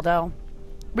 Greg Giraldo.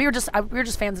 We were just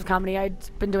fans of comedy.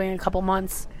 I'd been doing it a couple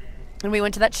months. And we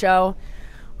went to that show.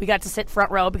 We got to sit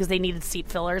front row because they needed seat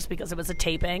fillers because it was a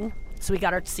taping. So we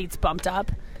got our seats bumped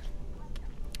up.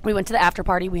 We went to the after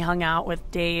party. We hung out with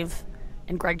Dave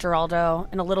and Greg Giraldo,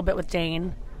 and a little bit with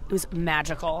Dane. It was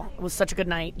magical. It was such a good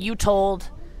night. You told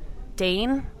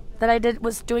Dane that I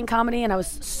was doing comedy, and I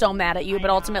was so mad at you, but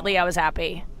ultimately I was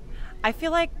happy. I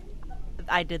feel like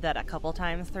I did that a couple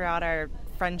times throughout our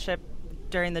friendship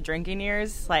during the drinking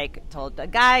years. Told a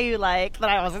guy you liked that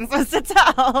I wasn't supposed to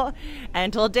tell,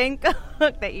 and told Dane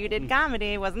Cook that you did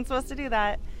comedy. Wasn't supposed to do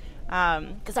that.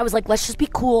 Because I was let's just be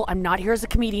cool. I'm not here as a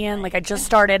comedian. I just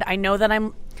started. I know that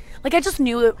I'm... I just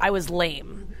knew I was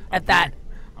lame at that.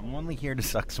 I'm only here to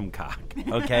suck some cock,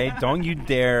 okay? Don't you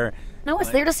dare... No, I was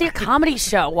there to see a comedy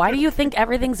show. Why do you think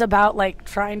everything's about,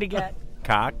 trying to get...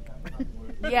 Cock?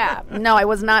 Yeah. No, I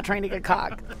was not trying to get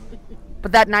cock.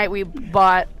 But that night we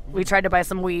tried to buy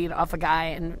some weed off a guy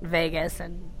in Vegas,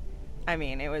 and... I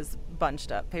mean, it was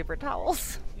bunched up paper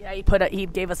towels. Yeah, he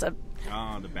gave us a...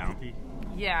 Oh, the bounty?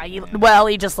 Yeah, he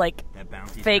just,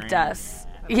 faked train. us.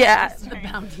 Yeah, the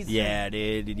bounties. Yeah,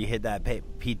 dude. Did you hit that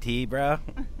PT, bro?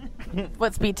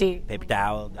 What's PT? Paper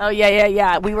towel. Oh,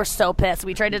 yeah. We were so pissed.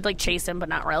 We tried to, chase him, but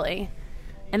not really.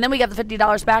 And then we got the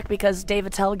 $50 back because Dave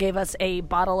Attell gave us a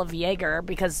bottle of Jaeger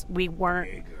because we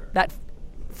weren't that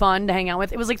fun to hang out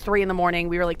with. It was 3 a.m.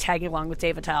 We were, tagging along with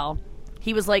Dave Attell.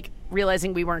 he was like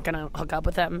realizing we weren't gonna hook up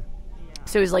with him.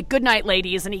 So he was like, "Good night,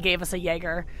 ladies," and he gave us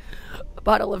a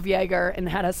bottle of Jaeger, and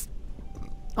had us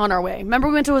on our way. Remember,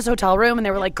 we went to his hotel room, and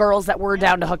there were like girls that were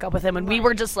down to hook up with him, and we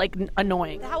were just like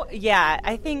annoying.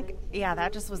 I think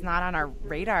that just was not on our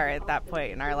radar at that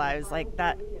point in our lives, like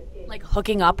that. Like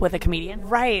hooking up with a comedian?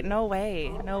 Right, no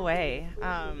way.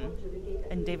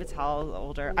 And David Tell is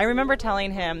older. I remember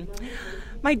telling him,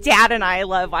 my dad and I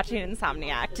love watching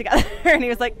Insomniac together, and he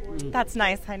was like, "That's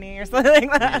nice, honey," or something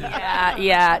like that.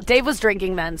 Yeah. Dave was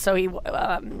drinking then, so he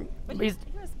was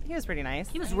pretty nice.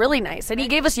 He was really nice, and he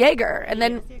gave us Jaeger, and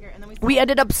then we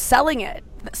ended up selling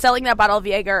that bottle of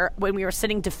Jaeger when we were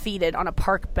sitting defeated on a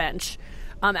park bench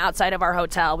outside of our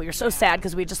hotel. We were so sad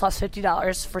because we just lost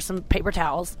 $50 for some paper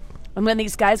towels. And when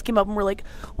these guys came up and were like,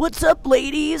 "What's up,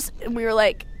 ladies?" And we were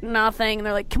like, "Nothing." And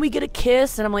they're like, "Can we get a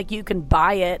kiss?" And I'm like, "You can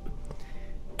buy it."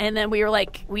 And then we were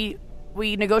like, we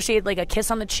negotiated like a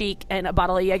kiss on the cheek and a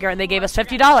bottle of Jaeger, and they gave us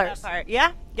 $50.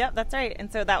 Yeah, that's right.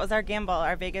 And so that was our gamble,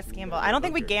 our Vegas gamble. I don't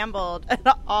think we gambled at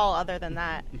all other than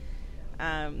that.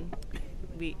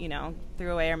 We,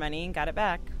 threw away our money and got it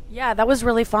back. Yeah, that was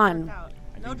really fun.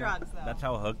 No drugs, though. That's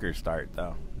how hookers start,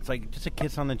 though. It's like just a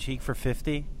kiss on the cheek for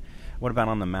 $50. What about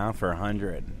on the mouth for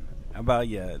 $100? How about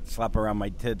you slap around my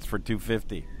tits for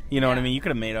 $250? You know what I mean? You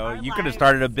could have you could have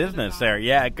started a business there.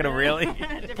 Yeah, it could have really.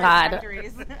 God.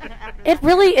 It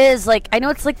really is, like, I know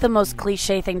it's like the most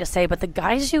cliche thing to say, but the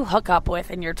guys you hook up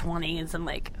with in your 20s and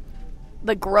like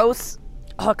the gross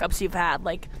hookups you've had,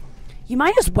 like, you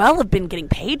might as well have been getting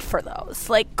paid for those.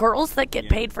 Like, girls that get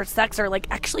paid for sex are like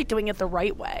actually doing it the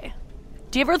right way.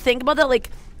 Do you ever think about that? Like,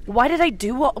 why did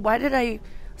I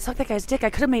suck that guy's dick? I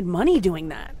could have made money doing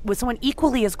that with someone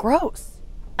equally as gross.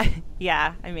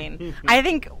 Yeah, I mean, I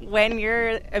think when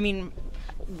it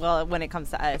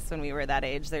comes to us, when we were that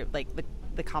age, like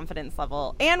the confidence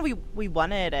level, and we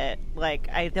wanted it. Like,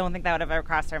 I don't think that would have ever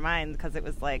crossed our minds, because it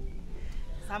was like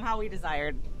somehow we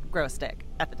desired gross dick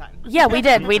at the time. Yeah, we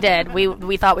did.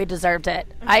 We thought we deserved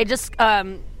it. I just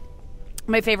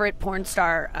my favorite porn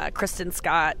star, Kristen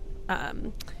Scott.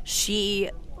 She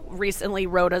recently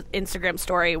wrote an Instagram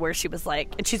story where she was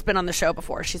like, and she's been on the show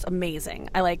before, she's amazing.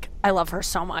 I love her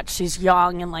so much. She's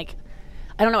young and like,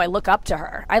 I don't know, I look up to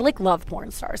her. I like love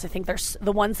porn stars. I think there's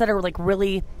the ones that are like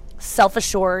really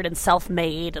self-assured and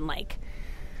self-made, and like,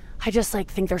 I just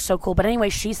like think they're so cool. But anyway,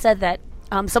 she said that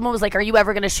someone was like, "Are you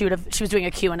ever going to shoot she was doing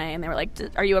a Q&A, and they were like,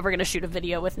 "Are you ever going to shoot a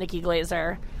video with Nikki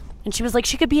Glaser?" And she was like,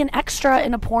 "She could be an extra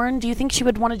in a porn. Do you think she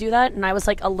would want to do that?" And I was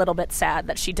like a little bit sad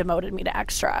that she demoted me to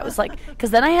extra. I was like, because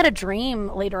then I had a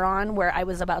dream later on where I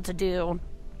was about to do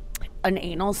an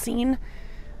anal scene.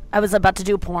 I was about to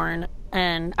do porn,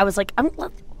 and I was like,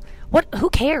 who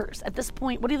cares at this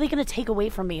point? What are they going to take away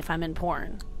from me if I'm in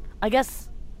porn? I guess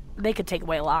they could take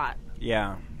away a lot.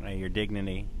 Yeah, your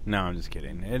dignity. No, I'm just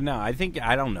kidding. No, I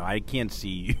don't know. I can't see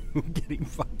you getting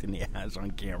fucked in the ass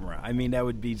on camera. I mean, that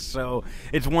would be so...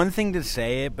 It's one thing to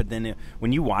say it, but then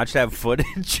when you watch that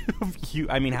footage of you,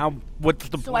 I mean, what's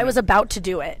the point? So I was about to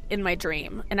do it in my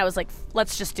dream, and I was like,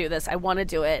 let's just do this. I want to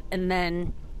do it. And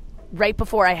then right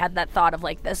before I had that thought of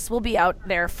like, this will be out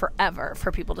there forever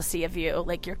for people to see of you.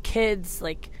 Like your kids,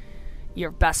 like your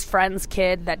best friend's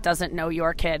kid that doesn't know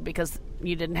your kid because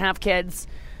you didn't have kids.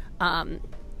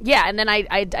 Yeah, and then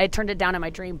I turned it down in my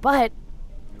dream, but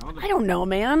I don't know,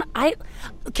 man.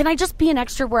 Can I just be an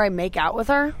extra where I make out with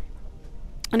her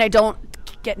and I don't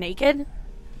get naked?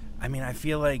 I mean, I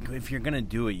feel like if you're gonna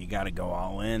do it, you gotta go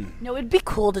all in. No, it'd be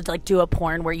cool to like do a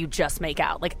porn where you just make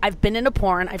out. Like, I've been in a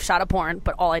porn, I've shot a porn,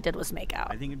 but all I did was make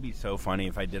out. I think it'd be so funny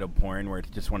if I did a porn where it's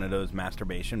just one of those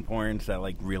masturbation porns that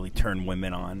like really turn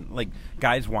women on. Like,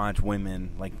 guys watch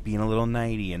women like being a little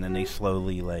nighty, and then they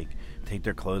slowly like take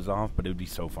their clothes off. But it would be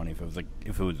so funny if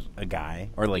it was a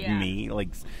guy or like me, like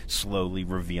slowly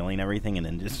revealing everything and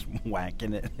then just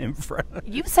whacking it in front of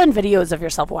you. Send videos of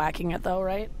yourself whacking it though,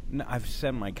 right? No, I've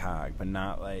sent my cock, but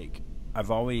not like, I've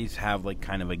always have like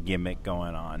kind of a gimmick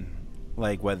going on.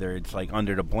 Like, whether it's like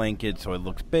under the blanket so it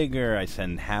looks bigger, I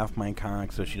send half my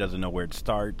cock so she doesn't know where it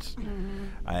starts. Mm-hmm.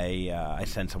 I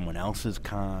send someone else's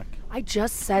cock. I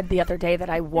just said the other day that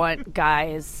I want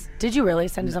guys. Did you really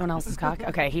send someone else's cock?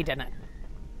 Okay, he didn't.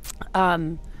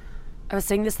 I was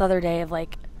saying this the other day of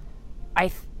like,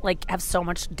 I have so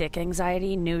much dick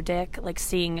anxiety, new dick, like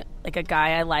seeing like a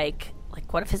guy I like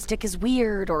what if his dick is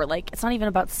weird, or like it's not even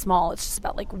about small, it's just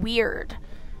about like weird,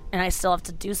 and I still have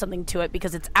to do something to it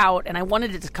because it's out, and I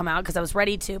wanted it to come out because I was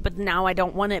ready to, but now I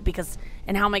don't want it because,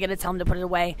 and how am I going to tell him to put it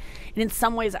away? And in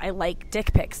some ways I like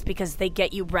dick pics because they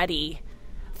get you ready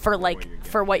for like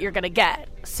for what you're going to get.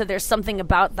 So there's something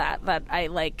about that I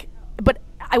like, but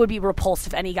I would be repulsed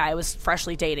if any guy I was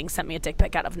freshly dating sent me a dick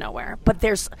pic out of nowhere. But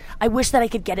I wish that I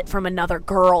could get it from another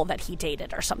girl that he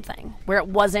dated or something, where it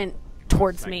wasn't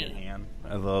towards me.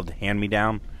 A little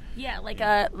hand-me-down. Yeah,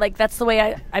 like that's the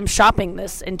way I'm shopping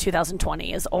this in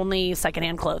 2020 is only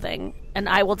secondhand clothing, and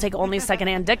I will take only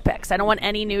secondhand dick pics. I don't want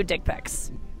any new dick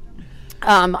pics.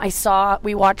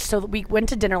 We went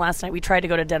to dinner last night. We tried to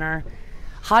go to dinner.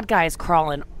 Hot guys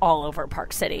crawling all over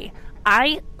Park City.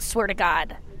 I swear to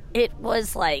God, it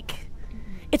was like,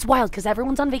 it's wild because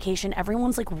everyone's on vacation.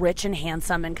 Everyone's like rich and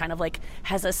handsome and kind of like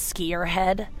has a skier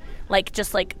head, like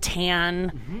just like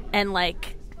tan and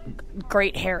like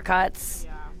great haircuts.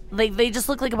 They just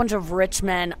look like a bunch of rich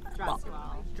men.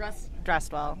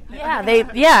 Dressed well.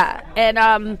 Yeah, and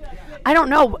I don't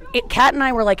know. Kat and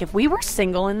I were like, if we were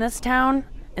single in this town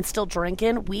and still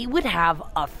drinking, we would have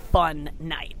a fun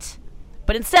night.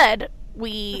 But instead,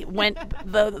 we went.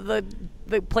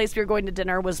 The place we were going to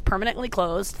dinner was permanently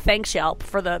closed. Thanks Yelp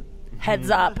for the heads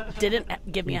up. Didn't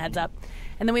give me a heads up.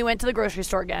 And then we went to the grocery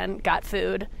store again, got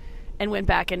food, and went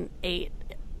back and ate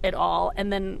it all.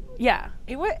 And then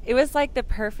it was like the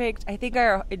perfect. I think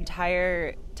our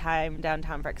entire time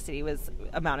downtown Park City was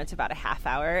amounted to about a half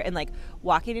hour, and like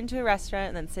walking into a restaurant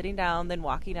and then sitting down, then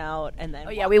walking out, and then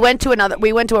we went to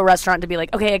a restaurant to be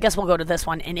like, okay, I guess we'll go to this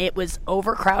one, and it was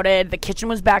overcrowded. The kitchen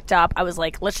was backed up. I was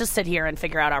like, let's just sit here and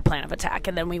figure out our plan of attack,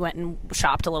 and then we went and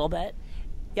shopped a little bit.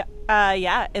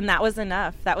 And that was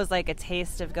enough. That was like a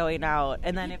taste of going out,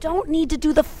 and then you don't need to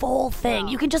do the full thing.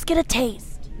 You can just get a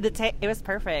taste. It was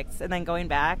perfect, and then going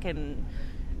back and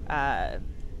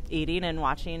eating and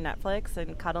watching Netflix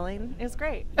and cuddling. It was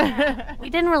great. We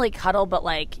didn't really cuddle, but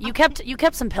like you kept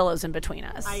some pillows in between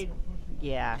us.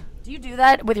 Yeah. Do you do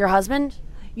that with your husband?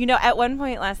 You know, at one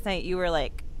point last night you were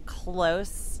like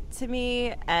close to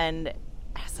me, and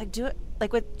I was like, do it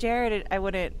like with Jared. I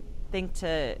wouldn't.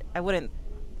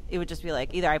 It would just be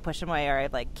like either I push him away or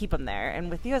I'd like keep him there. And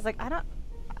with you, I was like, I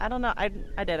don't know. I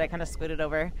did. I kind of scooted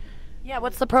over. Yeah.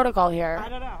 What's the protocol here? I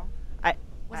don't know.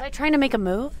 Was I trying to make a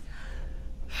move?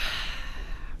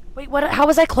 Wait, what? How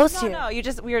was I close to you? No,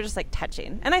 we were just like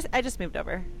touching, and I just moved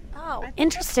over. Oh,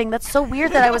 interesting. That's so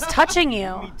weird that I was touching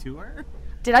you. Me too her?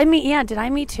 Did I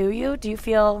Me Too you? Do you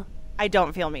feel? I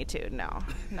don't feel Me Too. No.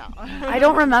 I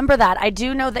don't remember that. I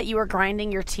do know that you were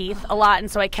grinding your teeth a lot,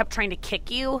 and so I kept trying to kick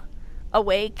you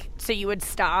awake so you would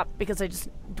stop because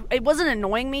it wasn't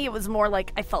annoying me. It was more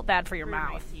like I felt bad for your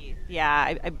mouth.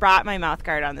 Yeah, I brought my mouth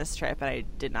guard on this trip, and I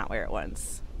did not wear it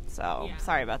once. So,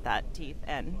 sorry about that, Teeth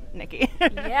and Nikki.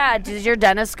 Yeah, did your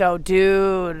dentist go,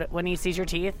 dude, when he sees your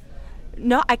teeth?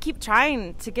 No, I keep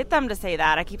trying to get them to say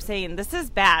that. I keep saying, this is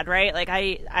bad, right? Like,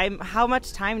 I'm how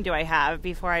much time do I have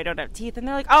before I don't have teeth? And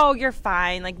they're like, oh, you're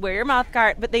fine. Like, wear your mouth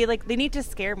guard. But they need to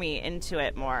scare me into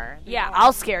it more. Yeah,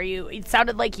 I'll scare you. It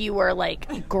sounded like you were, like,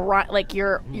 like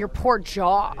your poor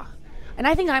jaw. And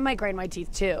I think I might grind my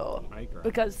teeth, too. I grind.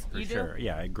 Because For you sure. do?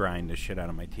 Yeah, I grind the shit out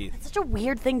of my teeth. It's such a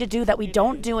weird thing to do that we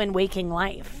don't do in waking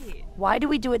life. Why do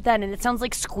we do it then? And it sounds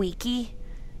like squeaky.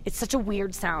 It's such a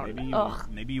weird sound.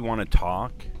 Maybe you want to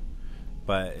talk,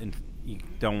 but you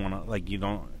don't want to, like, you're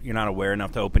not aware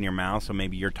enough to open your mouth, so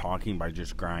maybe you're talking by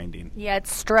just grinding. Yeah,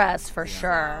 it's stress for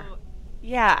sure.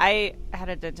 Yeah, I had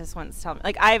a dentist once tell me,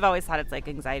 like, I've always thought it's like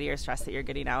anxiety or stress that you're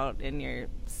getting out in your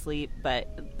sleep,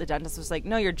 but the dentist was like,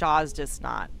 no, your jaw's just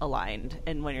not aligned,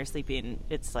 and when you're sleeping,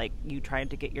 it's like you trying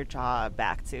to get your jaw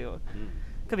back to,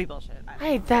 could be bullshit.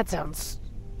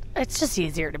 It's just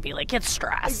easier to be like, it's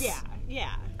stress.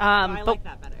 Yeah. I like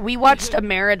that better. We watched A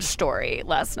Marriage Story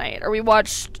last night, or we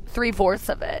watched 3/4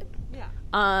 of it.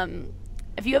 Yeah.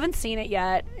 If you haven't seen it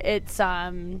yet, it's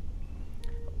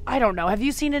I don't know. Have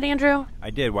you seen it, Andrew? I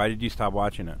did. Why did you stop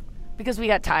watching it? Because we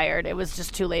got tired. It was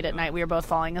just too late at night. We were both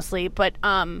falling asleep. But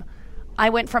I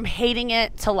went from hating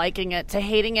it to liking it to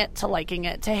hating it to liking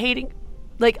it to hating.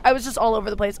 Like, I was just all over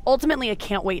the place. Ultimately, I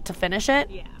can't wait to finish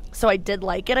it. Yeah. So I did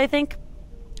like it, I think.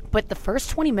 But the first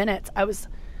 20 minutes, I was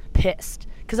pissed.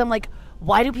 Because I'm like,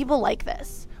 why do people like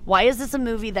this? Why is this a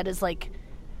movie that is, like,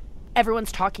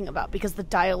 everyone's talking about? Because the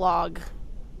dialogue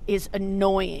is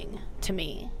annoying to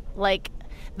me. Like,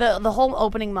 the whole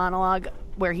opening monologue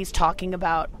where he's talking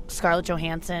about Scarlett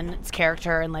Johansson's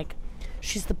character and, like,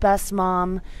 she's the best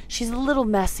mom. She's a little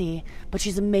messy, but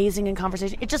she's amazing in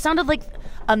conversation. It just sounded like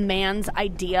a man's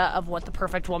idea of what the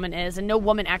perfect woman is, and no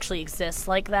woman actually exists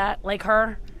like that, like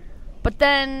her. But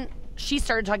then she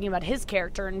started talking about his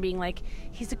character and being like,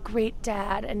 he's a great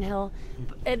dad, and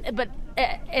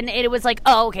it was like,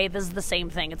 oh, okay, this is the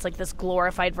same thing. It's like this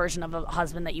glorified version of a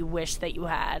husband that you wish that you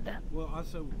had. Well,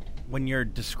 also, when you're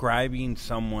describing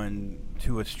someone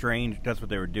to a stranger, that's what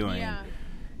they were doing. Yeah.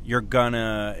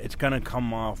 it's gonna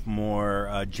come off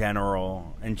more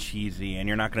general and cheesy, and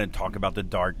you're not gonna talk about the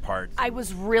dark parts. I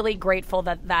was really grateful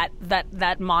that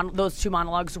those two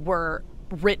monologues were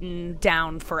written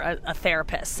down for a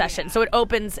therapist session. So it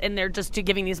opens and they're just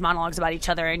giving these monologues about each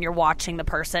other, and you're watching the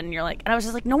person, and you're like, and I was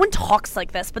just like, no one talks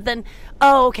like this. But then,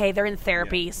 oh, okay, they're in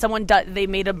therapy. Yeah. They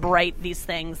made them write these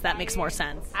things. That makes more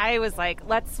sense. I was like,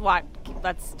 let's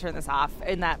turn this off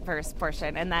in that first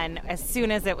portion. And then as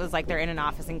soon as it was like they're in an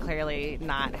office and clearly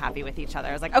not happy with each other,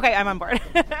 I was like, okay, I'm on board.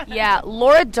 Yeah,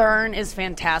 Laura Dern is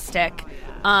fantastic.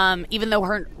 Even though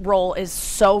her role is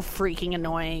so freaking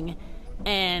annoying.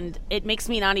 And it makes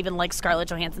me not even like Scarlett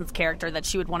Johansson's character, that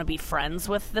she would want to be friends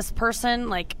with this person.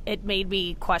 Like, it made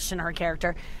me question her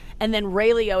character. And then Ray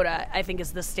Liotta, I think,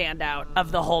 is the standout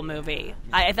of the whole movie.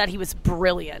 I thought he was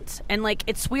brilliant. And, like,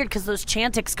 it's weird because those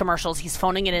Chantix commercials, he's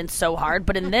phoning it in so hard.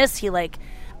 But in this,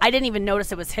 I didn't even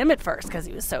notice it was him at first because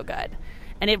he was so good.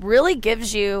 And it really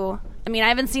gives you, I mean, I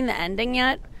haven't seen the ending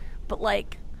yet, but,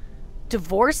 like,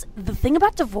 divorce, the thing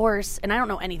about divorce, and I don't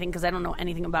know anything because I don't know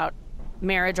anything about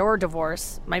marriage or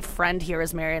divorce. My friend here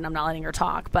is married and I'm not letting her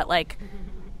talk, but like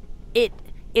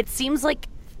it seems like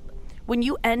when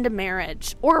you end a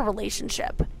marriage or a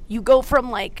relationship, you go from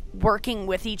like working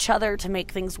with each other to make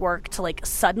things work to like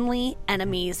suddenly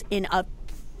enemies in a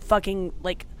fucking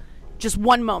like just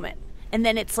one moment. And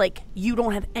then it's like you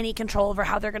don't have any control over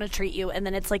how they're going to treat you. And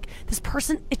then it's like this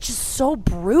person, it's just so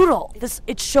brutal.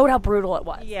 It showed how brutal it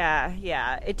was.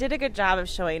 Yeah. It did a good job of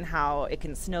showing how it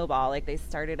can snowball. Like they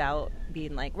started out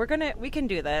being like, we can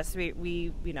do this.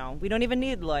 We don't even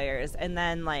need lawyers. And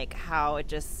then like how it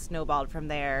just snowballed from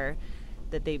there,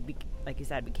 that they, like you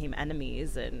said, became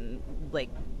enemies and like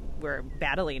were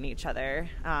battling each other.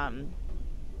 And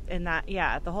that,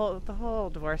 the whole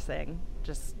divorce thing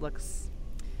just looks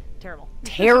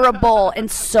terrible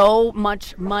and so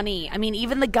much money. I mean,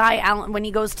 even the guy Alan, when he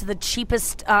goes to the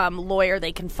cheapest lawyer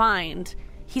they can find,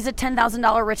 he's a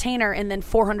 $10,000 retainer and then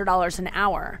 $400 an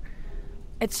hour.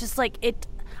 It's just like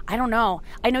I don't know.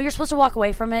 I know you're supposed to walk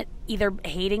away from it either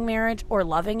hating marriage or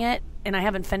loving it, and I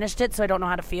haven't finished it, so I don't know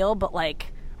how to feel. But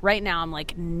like right now, I'm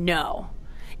like, no,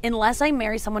 unless I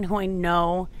marry someone who I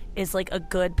know is like a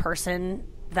good person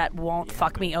that won't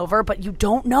fuck me over, but you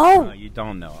don't know. No, you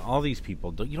don't know. All these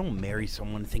people, you don't marry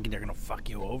someone thinking they're going to fuck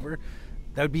you over.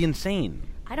 That would be insane.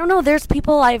 I don't know. There's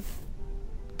people I've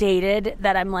dated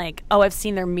that I'm like, oh, I've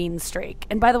seen their mean streak.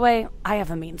 And by the way, I have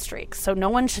a mean streak, so no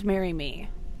one should marry me.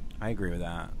 I agree with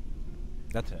that.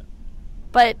 That's it.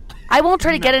 But I won't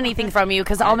try to get anything from you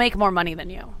because I'll make more money than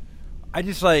you. I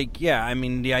just like, the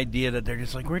idea that they're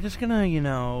just like, we're just going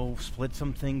to, split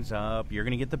some things up. You're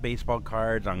going to get the baseball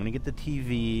cards. I'm going to get the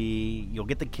TV. You'll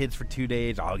get the kids for 2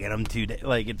 days. I'll get them 2 days.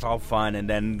 Like, it's all fun. And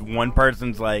then one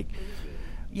person's like,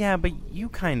 yeah, but you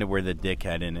kind of were the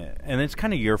dickhead in it. And it's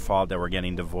kind of your fault that we're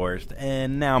getting divorced.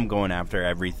 And now I'm going after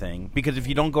everything. Because if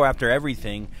you don't go after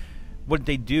everything, what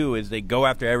they do is they go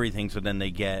after everything, so then they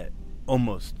get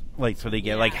almost, like, so they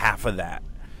get like half of that.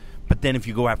 But then if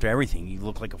you go after everything, you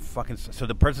look like a fucking... So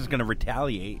the person's going to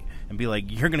retaliate and be like,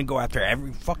 you're going to go after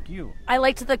fuck you. I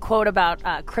liked the quote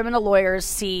about criminal lawyers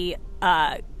see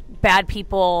bad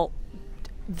people...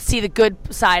 see the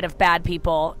good side of bad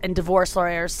people, and divorce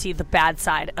lawyers see the bad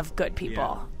side of good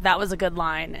people. Yeah. That was a good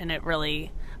line, and it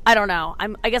really... I don't know.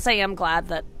 I guess I am glad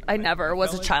that I never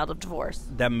was a child of divorce.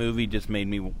 That movie just made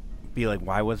me be like,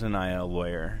 why wasn't I a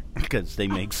lawyer? Because they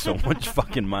make so much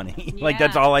fucking money. Like,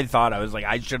 that's all I thought. I was like,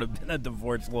 I should have been a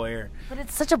divorce lawyer. But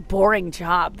it's such a boring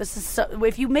job. This is so...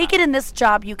 If you make it in this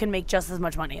job, you can make just as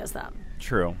much money as them.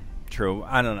 True.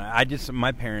 I don't know.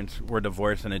 My parents were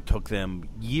divorced, and it took them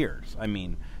years. I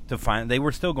mean, to find... They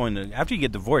were still going to... After you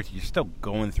get divorced, you're still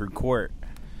going through court.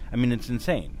 I mean, it's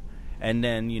insane. And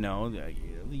then,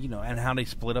 and how they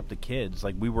split up the kids.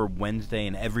 Like, we were Wednesday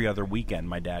and every other weekend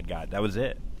my dad got. That was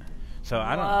it. So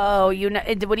I don't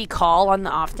know. Oh, would he call on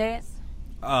the off days?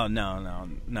 Oh, no,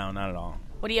 not at all.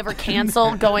 Would he ever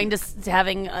cancel going to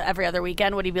having every other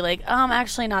weekend? Would he be like,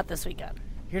 actually not this weekend?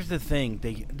 Here's the thing.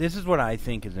 This is what I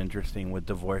think is interesting with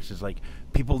divorce is like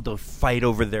people don't fight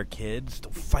over their kids.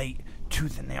 They'll fight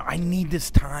tooth and nail. I need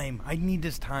this time.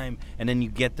 And then you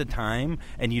get the time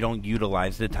and you don't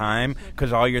utilize the time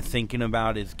because all you're thinking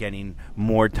about is getting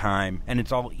more time. And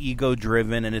it's all ego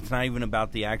driven, and it's not even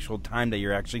about the actual time that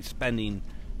you're actually spending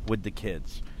with the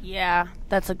kids. Yeah,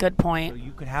 that's a good point. So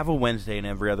you could have a Wednesday and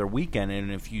every other weekend,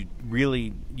 and if you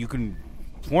really, you can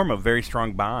form a very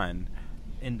strong bond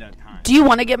in that time. Do you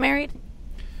want to get married?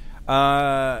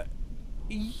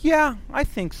 Yeah, I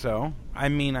think so. I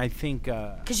mean, I think...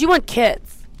 Because you want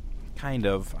kids. Kind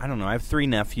of. I don't know. I have 3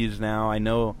 nephews now. I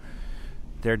know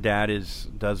their dad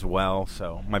does well,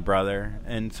 so my brother.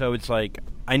 And so it's like,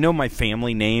 I know my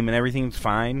family name and everything's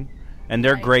fine, and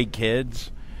they're great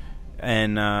kids.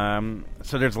 And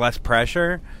so there's less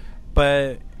pressure,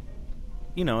 but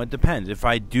it depends. If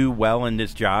I do well in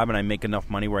this job and I make enough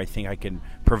money where I think I can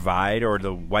provide, or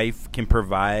the wife can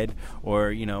provide,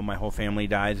 or my whole family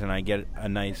dies and I get a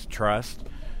nice trust,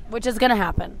 which is going to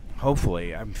happen.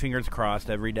 Hopefully, I'm fingers crossed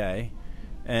every day.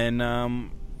 And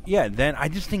then I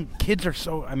just think kids are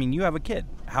so. I mean, you have a kid.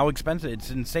 How expensive? It's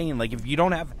insane. Like, if you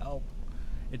don't have help,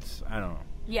 I don't know.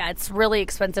 Yeah, it's really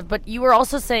expensive. But you were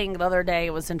also saying the other day, it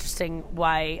was interesting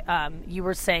why you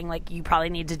were saying, like, you probably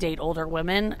need to date older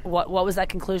women. What was that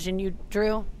conclusion you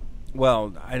drew?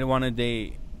 Well, I want to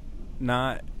date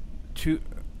not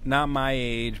my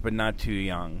age, but not too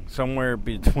young. Somewhere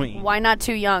between. Why not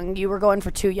too young? You were going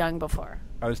for too young before.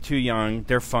 I was too young.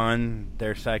 They're fun.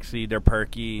 They're sexy. They're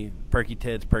perky. Perky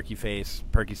tits, perky face,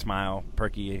 perky smile,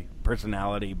 perky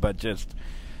personality, but just...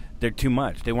 they're too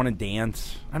much. They want to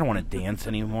dance. I don't want to dance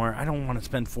anymore. I don't want to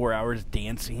spend 4 hours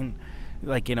dancing,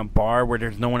 like in a bar where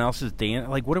there's no one else is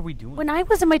dancing. Like, what are we doing? When I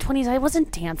was in my 20s, I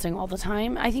wasn't dancing all the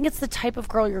time. I think it's the type of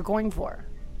girl you're going for.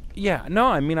 Yeah, no,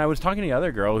 I mean, I was talking to the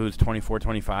other girl who's 24,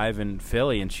 25 in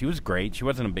Philly, and she was great. She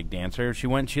wasn't a big dancer. She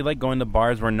liked going to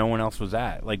bars where no one else was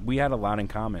at. Like, we had a lot in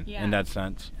common in that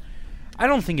sense. I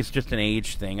don't think it's just an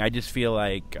age thing. I just feel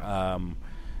like...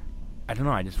 I don't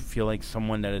know. I just feel like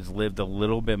someone that has lived a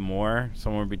little bit more,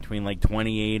 somewhere between like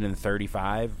 28 and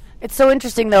 35. It's so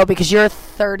interesting, though, because you're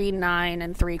 39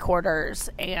 and 3/4,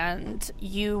 and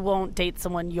you won't date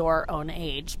someone your own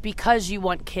age because you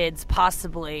want kids,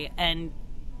 possibly, and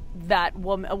a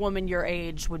woman your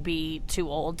age would be too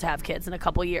old to have kids in a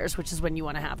couple years, which is when you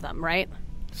want to have them, right?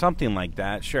 Something like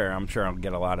that. Sure, I'm sure I'll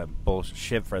get a lot of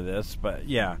bullshit for this, but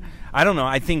yeah, I don't know.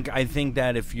 I think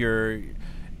that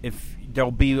if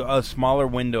there'll be a smaller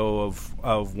window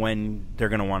of when they're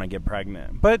going to want to get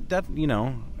pregnant. But that,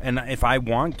 and if I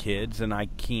want kids and I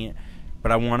can't,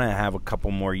 but I want to have a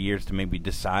couple more years to maybe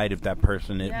decide if that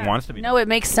person wants to be. No, it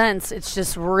makes sense. It's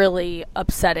just really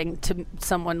upsetting to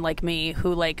someone like me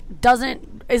who like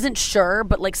isn't sure,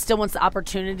 but like still wants the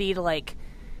opportunity to like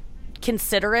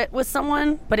consider it with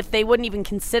someone. But if they wouldn't even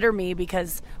consider me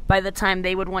because by the time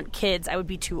they would want kids, I would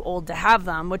be too old to have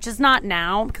them, which is not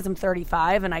now because I'm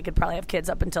 35 and I could probably have kids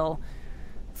up until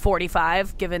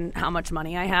 45 given how much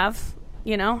money I have,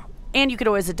 and you could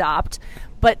always adopt.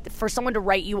 But for someone to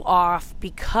write you off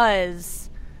because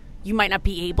you might not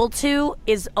be able to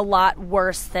is a lot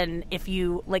worse than if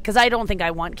you because I don't think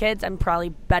I want kids. I'm probably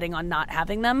betting on not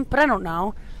having them, but I don't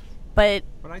know. But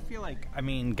I feel like, I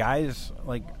mean, guys,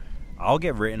 like, I'll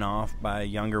get written off by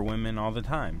younger women all the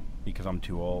time because I'm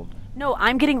too old. No,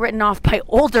 I'm getting written off by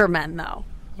older men, though.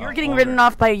 You're getting written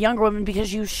off by a younger woman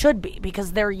because you should be,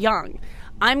 because they're young.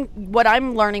 What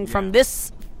I'm learning from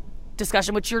this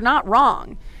discussion, which you're not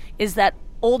wrong, is that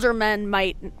older men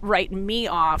might write me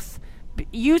off.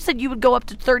 You said you would go up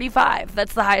to 35.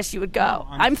 That's the highest you would go.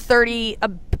 No, I'm 30,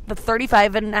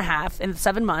 35 and a half in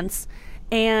 7 months,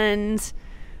 and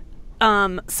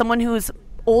someone who's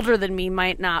older than me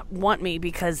might not want me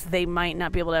because they might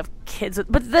not be able to have kids.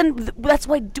 But then that's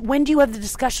why, when do you have the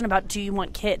discussion about do you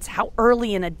want kids? How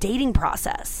early in a dating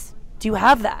process do you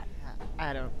have that?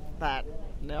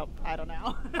 Nope, I don't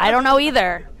know. I don't know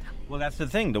either. Well, that's the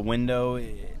thing. The window,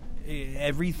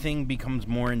 everything becomes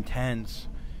more intense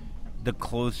the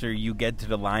closer you get to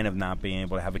the line of not being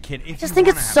able to have a kid. I just think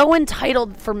it's so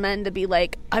entitled for men to be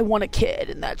like, I want a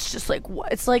kid, and that's just like,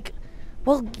 what? It's like,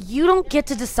 well, you don't get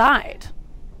to decide.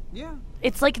 Yeah.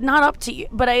 It's like not up to you,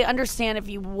 but I understand if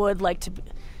you would like to be.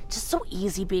 Just so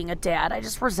easy being a dad. I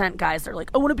just resent guys that are like,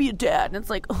 I want to be a dad, and it's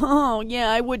like, oh yeah,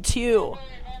 I would too.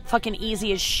 Fucking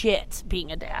easy as shit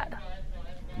being a dad.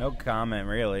 No comment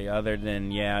really, other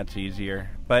than it's easier,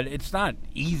 but it's not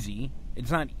easy.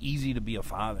 It's not easy to be a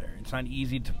father. It's not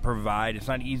easy to provide. It's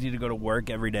not easy to go to work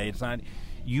every day. It's not.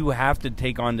 You have to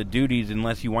take on the duties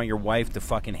unless you want your wife to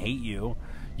fucking hate you.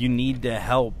 You need to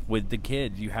help with the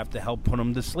kids. You have to help put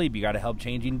them to sleep. You got to help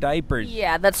changing diapers.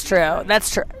 Yeah, that's true.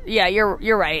 That's true. Yeah,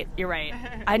 you're right. You're right.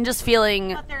 I'm just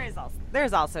feeling. But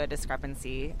there's also a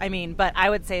discrepancy. I mean, but I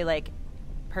would say, like,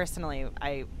 personally,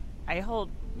 I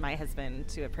hold my husband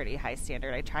to a pretty high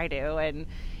standard. I try to, and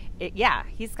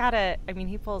he's got to. I mean,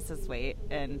 he pulls his weight,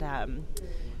 and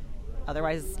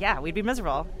otherwise, we'd be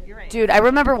miserable. You're right, dude. I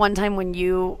remember one time when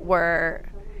you were,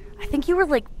 I think you were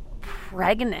like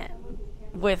pregnant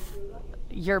with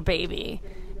your baby,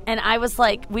 and I was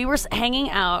like, we were hanging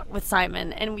out with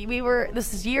Simon, and we were,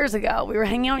 this is years ago, we were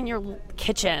hanging out in your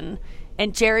kitchen,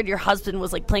 and Jared, your husband,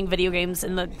 was like playing video games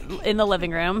in the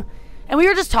living room, and we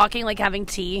were just talking, like having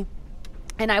tea,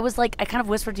 And I was like, I kind of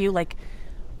whispered to you, like,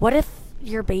 what if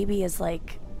your baby is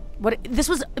like, this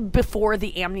was before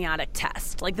the amniotic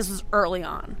test. Like, this was early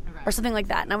on or something like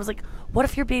that. And I was like, what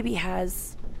if your baby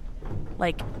has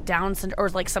like Down syndrome or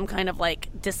like some kind of like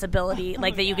disability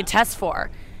like that you could test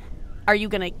for? Are you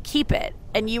going to keep it?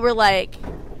 And you were like,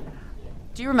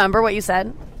 do you remember what you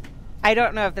said? I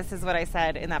don't know if this is what I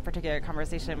said in that particular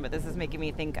conversation, but this is making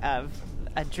me think of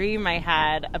a dream I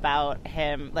had about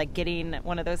him, like getting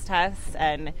one of those tests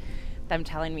and them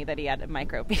telling me that he had a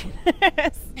micro penis.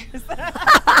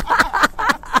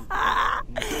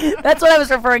 That's what I was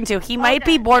referring to. He might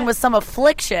be born with some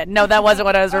affliction. No, that wasn't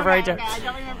what I was referring to. I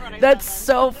don't remember what I That's said.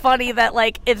 so funny that,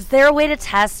 like, is there a way to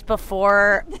test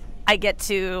before I get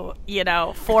to,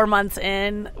 4 months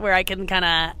in where I can kind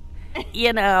of,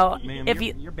 Man, if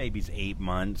your baby's 8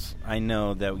 months. I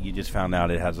know that you just found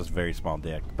out it has this very small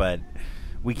dick, but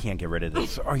we can't get rid of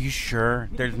this. Are you sure?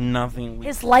 There's nothing.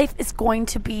 his life is going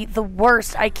to be the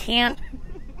worst. I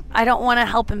don't want to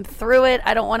help him through it.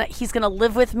 I don't want to. He's going to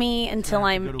live with me until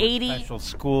I'm Go to a 80. special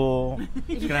school.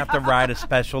 He's gonna have to ride a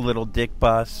special little dick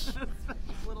bus.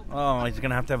 Oh, he's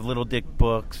gonna have to have little dick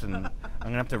books, and I'm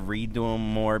gonna have to read to him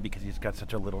more because he's got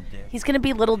such a little dick. He's going to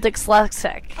be little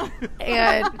dyslexic,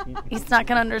 and he's not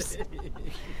going to understand.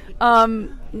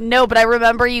 No, but I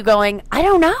remember you going, I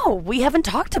don't know. We haven't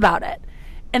talked about it.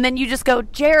 And then you just go,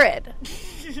 Jared.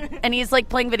 And he's like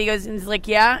playing videos and he's like,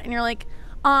 yeah. And you're like,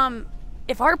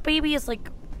 if our baby is like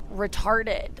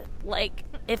retarded, like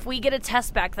if we get a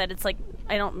test back that it's like,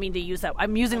 I don't mean to use that.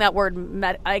 I'm using that word.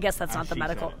 I guess that's not the she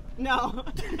medical. said No.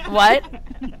 What?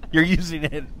 You're using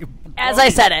it As I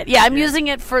said it. Yeah, I'm using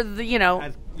it for the,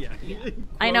 Yeah.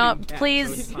 I know. Quoting Kat, so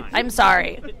Please. it's fine. I'm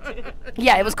sorry.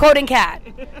 Yeah, it was quoting Kat.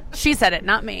 She said it,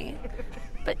 not me.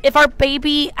 But if our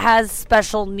baby has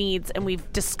special needs and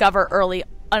we've discovered early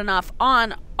enough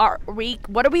on our week,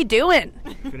 what are we doing?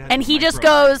 And he just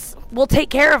goes, we'll take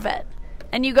care of it.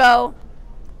 And you go,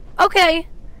 okay.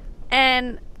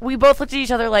 And we both looked at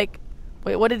each other like,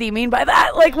 wait, what did he mean by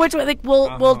that? Like, which way? Like,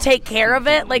 we'll take care of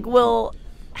it. Like, we'll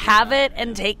have it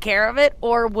and take care of it,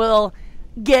 or we'll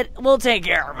take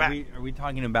care of it. Are we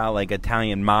talking about like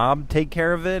Italian mob take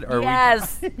care of it? Or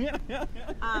Yes.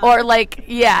 Or like,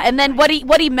 yeah. And then what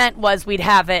he meant was we'd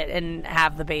have it and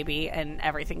have the baby and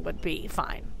everything would be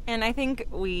fine. And I think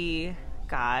we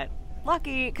got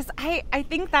lucky because I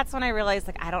think that's when I realized,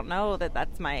 like, I don't know that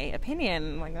that's my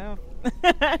opinion. I'm like, oh.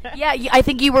 Yeah, I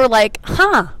think you were like,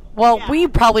 huh. Well, Yeah. we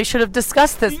probably should have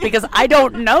discussed this because I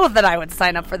don't know that I would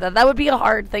sign up for that. That would be a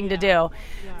hard thing to do,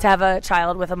 to have a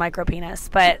child with a micro penis.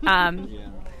 But, God,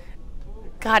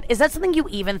 is that something you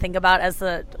even think about as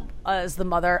the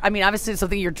mother? I mean, obviously it's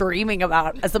something you're dreaming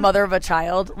about as the mother of a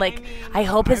child. Like, I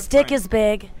hope his dick is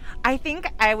big. I think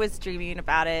I was dreaming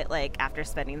about it, like, after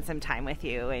spending some time with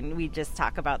you, and we just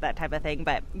talk about that type of thing.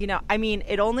 But, I mean,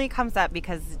 it only comes up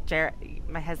because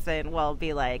my husband will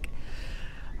be like,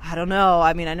 I don't know.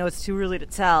 I mean, I know it's too early to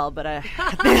tell, but and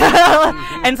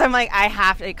so I'm like,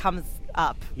 it comes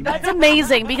up. That's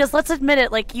amazing because let's admit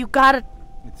it, like, you gotta,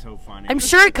 It's so funny. I'm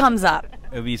sure it comes up.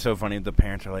 It would be so funny if the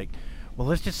parents are like, well,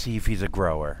 let's just see if he's a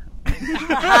grower.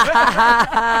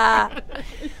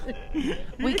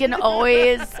 We can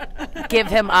always give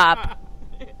him up.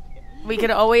 We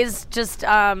can always just,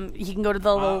 he can go to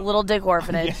the little dick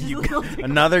orphanage.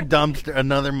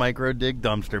 Another micro dick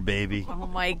dumpster, baby. Oh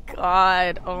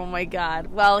my God.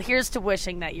 Well, here's to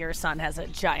wishing that your son has a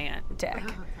giant dick.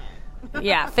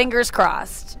 Yeah, fingers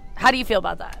crossed. How do you feel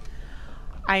about that?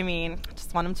 I mean,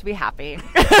 just want him to be happy.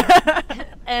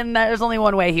 And there's only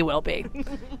one way he will be.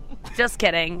 Just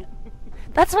kidding.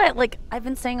 That's why, like, I've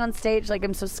been saying on stage, like,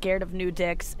 I'm so scared of new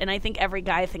dicks, and I think every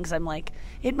guy thinks I'm like,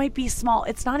 it might be small.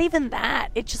 It's not even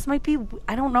that. It just might be,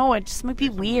 I don't know, it just might be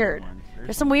weird.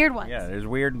 There's some weird ones. Yeah, there's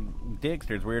weird dicks.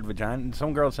 There's weird vagina.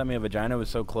 Some girl sent me a vagina. It was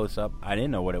so close up, I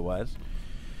didn't know what it was.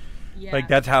 Yeah. Like,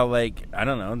 that's how, like, I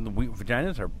don't know.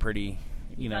 Vaginas are pretty,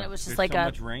 Thought it was just there's like so a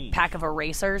much range. pack of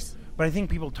erasers. But I think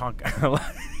people talk a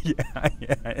lot.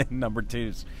 Yeah, number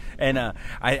twos. And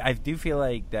I do feel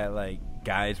like that, like,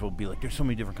 guys will be like, there's so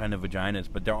many different kind of vaginas,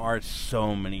 but there are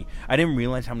so many. I didn't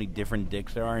realize how many different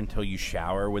dicks there are until you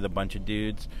shower with a bunch of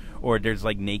dudes, or there's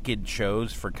like naked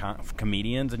shows for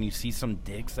comedians, and you see some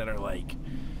dicks that are like,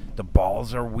 the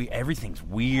balls are everything's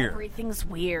weird. Everything's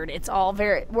weird. It's all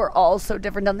we're all so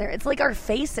different down there. It's like our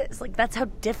faces. Like, that's how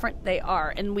different they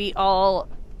are. And we all,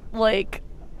 like,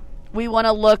 we want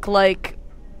to look like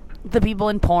the people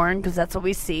in porn because that's what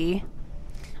we see.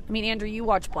 I mean, Andrew, you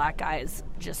watch black guys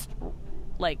just,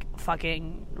 like,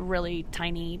 fucking really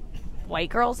tiny white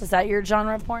girls. Is that your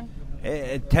genre of porn?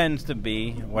 It tends to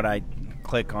be what I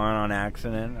click on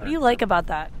accident. What do you like about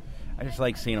that? I just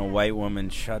like seeing a white woman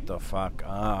shut the fuck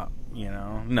up. You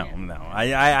know, no.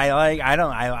 I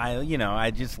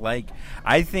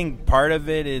think part of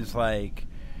it is like,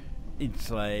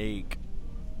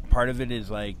 part of it is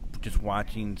like just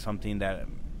watching something that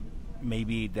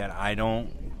maybe that I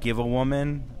don't give a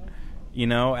woman, you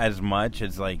know, as much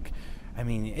as like, I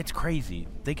mean, it's crazy.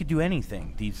 They could do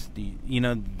anything.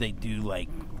 They do like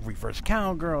reverse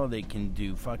cowgirl. They can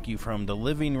do fuck you from the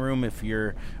living room if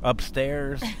you're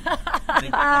upstairs. They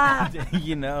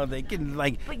can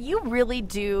like. But you really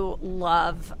do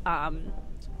love,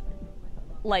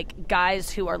 like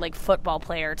guys who are like football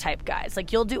player type guys.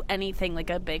 Like you'll do anything like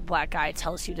a big black guy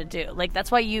tells you to do. Like that's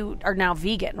why you are now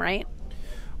vegan, right?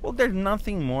 Well, there's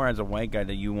nothing more as a white guy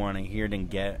that you want to hear than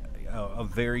get a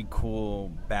very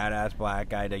cool, badass black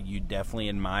guy that you definitely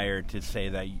admire to say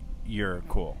that you're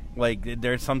cool. Like,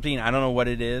 there's something, I don't know what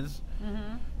it is,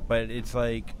 but it's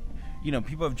like, you know,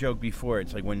 people have joked before.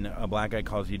 It's like when a black guy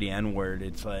calls you the N-word,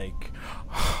 it's like,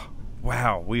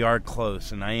 wow, we are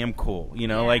close, and I am cool. You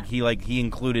know, he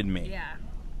included me. Yeah.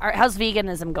 All right, how's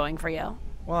veganism going for you?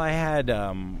 Well, I had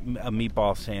a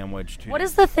meatball sandwich, too. What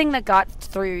is the thing that got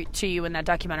through to you in that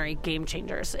documentary, Game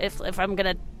Changers? If I'm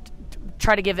going to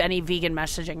try to give any vegan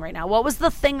messaging right now, what was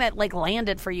the thing that like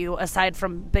landed for you aside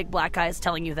from big black guys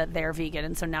telling you that they're vegan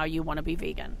and so now you want to be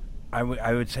vegan? I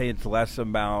would say it's less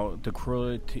about the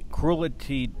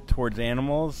cruelty towards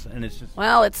animals, and it's just,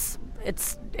 well,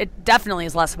 it definitely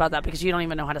is less about that because you don't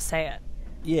even know how to say it.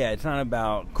 Yeah, it's not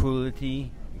about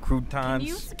cruelty,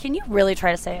 croutons. Can you really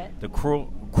try to say it? The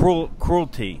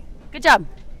cruelty. Good job.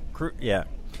 Yeah.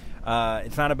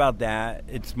 It's not about that.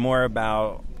 It's more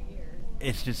about,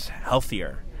 it's just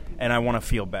healthier, and I want to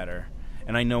feel better.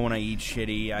 And I know when I eat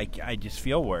shitty, I just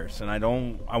feel worse, and I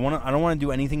don't want to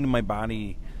do anything to my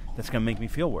body that's going to make me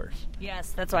feel worse.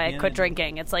 Yes, that's why I quit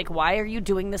drinking. It's like, why are you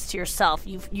doing this to yourself?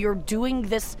 You're doing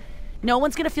this. No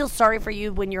one's going to feel sorry for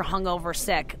you when you're hungover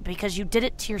sick because you did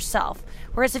it to yourself.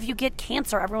 Whereas if you get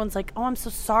cancer, everyone's like, oh, I'm so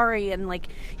sorry. And like,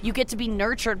 you get to be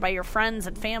nurtured by your friends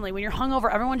and family. When you're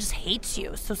hungover, everyone just hates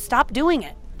you. So stop doing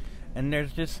it. And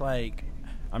there's just like,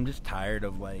 I'm just tired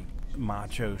of like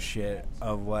macho shit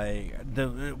of like,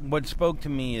 what spoke to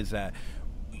me is that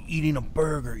eating a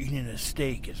burger, eating a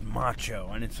steak is macho.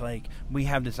 And it's like, we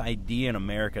have this idea in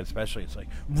America especially, it's like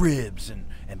ribs and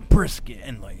brisket,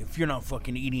 and like, if you're not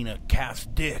fucking eating a calf's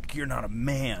dick, you're not a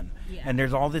man. Yeah. And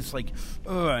there's all this like,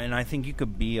 and I think you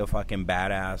could be a fucking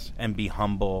badass and be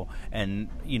humble, and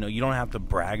you know, you don't have to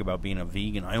brag about being a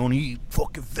vegan. I only eat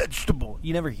fucking vegetable.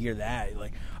 You never hear that.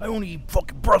 Like, I only eat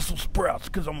fucking Brussels sprouts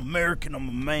because I'm American, I'm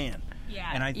a man. Yeah,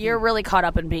 and you're really caught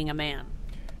up in being a man.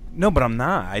 No, but I'm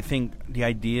not. I think the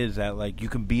idea is that like you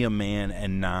can be a man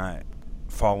and not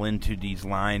fall into these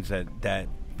lines that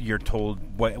you're told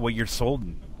what you're sold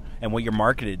and what you're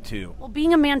marketed to. Well,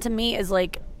 being a man to me is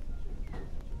like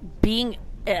being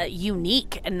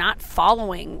unique and not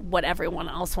following what everyone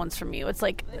else wants from you. It's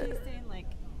like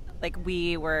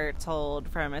we were told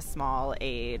from a small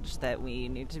age that we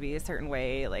need to be a certain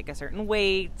way, like a certain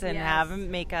weight, and have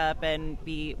makeup and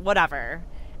be whatever.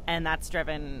 And that's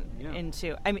driven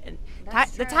into, I mean,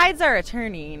 the tides are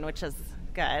turning, which is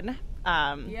good.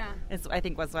 I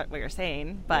think was what you're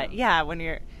saying. But when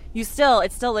it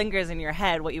still lingers in your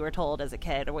head what you were told as a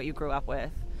kid or what you grew up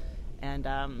with. And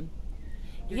I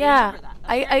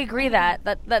agree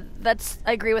that's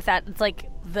I agree with that. It's like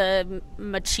the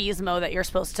machismo that you're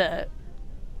supposed to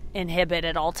inhibit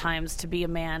at all times to be a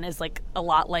man is like a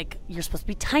lot like you're supposed to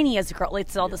be tiny as a girl.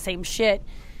 It's all the same shit.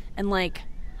 And like,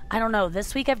 I don't know,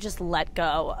 this week I've just let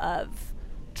go of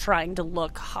trying to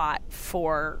look hot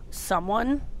for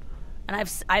someone. And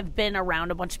I've been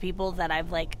around a bunch of people that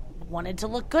I've like wanted to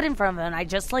look good in front of them, and I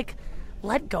just like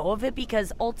let go of it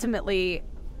because ultimately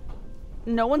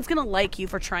no one's going to like you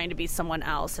for trying to be someone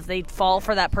else. If they fall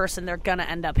for that person, they're going to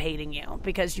end up hating you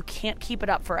because you can't keep it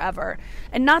up forever.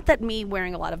 And not that me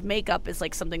wearing a lot of makeup is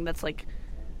like something that's like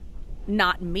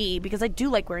not me, because I do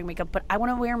like wearing makeup, but I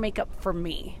want to wear makeup for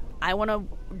me. I want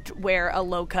to wear a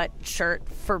low-cut shirt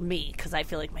for me because I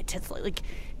feel like my tits like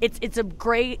it's a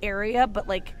gray area, but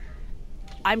like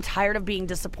I'm tired of being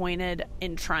disappointed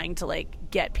in trying to like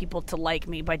get people to like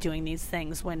me by doing these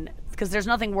things because there's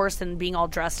nothing worse than being all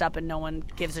dressed up and no one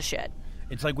gives a shit.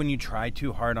 It's like when you try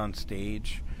too hard on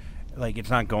stage, like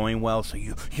it's not going well, so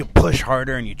you push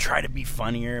harder and you try to be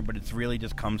funnier, but it really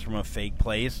just comes from a fake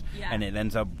place, and it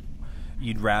ends up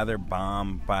you'd rather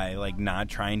bomb by like not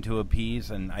trying to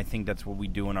appease, and I think that's what we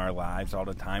do in our lives all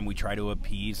the time. We try to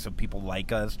appease so people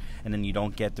like us, and then you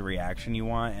don't get the reaction you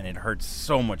want, and it hurts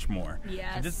so much more.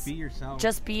 Yes. So just be yourself.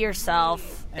 Just be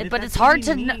yourself. And But if it's that's hard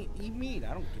to eating meat, eat meat.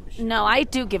 I don't give a shit. No, I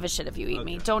do give a shit if you eat Okay.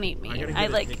 me. Don't eat me. I gotta I get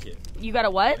a like. ticket. You got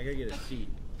a what? I gotta get a seat.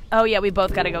 Oh, yeah, we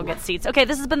both got to go get seats. Okay,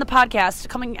 this has been the podcast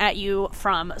coming at you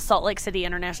from Salt Lake City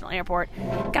International Airport.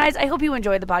 Guys, I hope you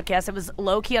enjoyed the podcast. It was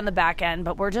low-key on the back end,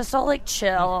 but we're just all, like,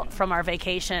 chill from our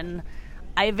vacation.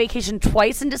 I vacationed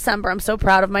twice in December. I'm so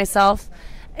proud of myself.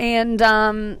 And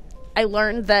I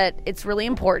learned that it's really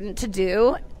important to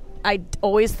do. I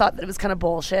always thought that it was kind of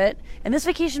bullshit. And this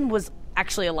vacation was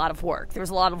actually a lot of work. There was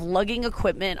a lot of lugging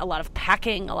equipment, a lot of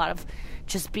packing, a lot of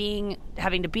just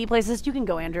having to be places. You can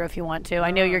go, Andrew, if you want to.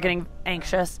 I know you're getting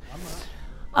anxious.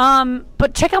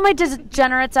 But check out my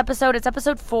Degenerates episode. It's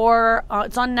episode 4.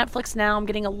 It's on Netflix now. I'm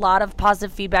getting a lot of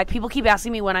positive feedback. People keep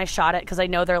asking me when I shot it because I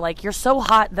know they're like, you're so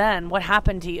hot then. What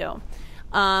happened to you?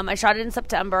 I shot it in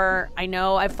September. I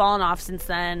know I've fallen off since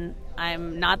then.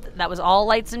 I'm not. That was all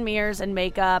lights and mirrors and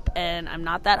makeup, and I'm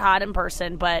not that hot in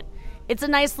person, but it's a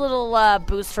nice little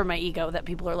boost for my ego that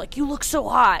people are like, you look so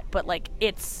hot, but like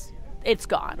it's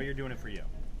gone. But you're doing it for you.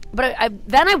 But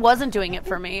I wasn't doing it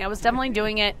for me. I was definitely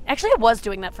doing it. Actually, I was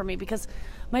doing that for me because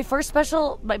my first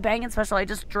special, my Bangin' special, I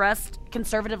just dressed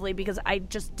conservatively because I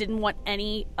just didn't want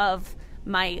any of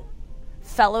my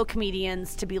fellow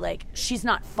comedians to be like, she's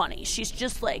not funny. She's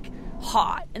just like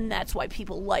hot, and that's why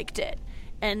people liked it.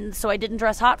 And so I didn't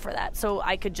dress hot for that. So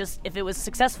I could just, if it was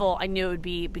successful, I knew it would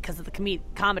be because of the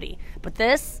comedy. But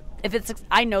this,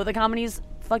 I know the comedy's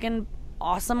fucking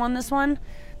awesome on this one.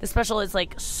 The special is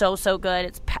like so good.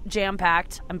 It's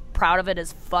jam-packed. I'm proud of it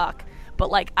as fuck. But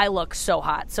like, I look so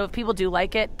hot. So if people do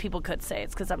like it, people could say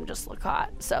it's because I'm just look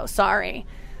hot. So sorry,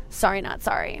 not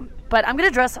sorry. But I'm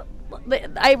gonna dress.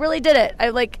 I really did it. I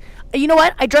like, you know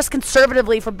what? I dressed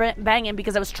conservatively for Bangin'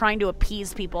 because I was trying to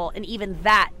appease people, and even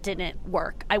that didn't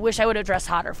work. I wish I would have dressed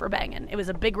hotter for Bangin'. It was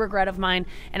a big regret of mine,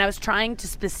 and I was trying to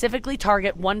specifically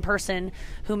target one person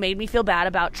who made me feel bad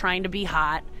about trying to be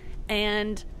hot,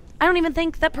 and I don't even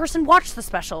think that person watched the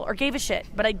special or gave a shit.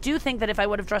 But I do think that if I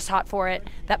would have dressed hot for it,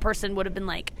 that person would have been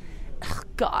like, oh,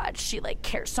 God, she like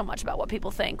cares so much about what people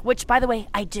think. Which, by the way,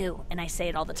 I do, and I say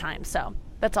it all the time. So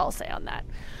that's all I'll say on that.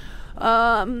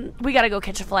 We got to go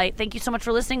catch a flight. Thank you so much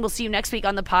for listening. We'll see you next week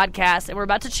on the podcast. And we're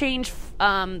about to change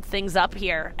things up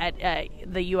here at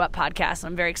the U Up podcast.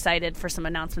 I'm very excited for some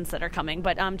announcements that are coming.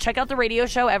 But check out the radio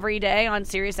show every day on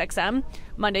SiriusXM,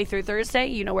 Monday through Thursday.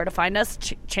 You know where to find us,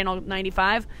 Channel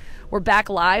 95. We're back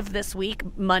live this week,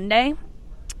 Monday,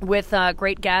 with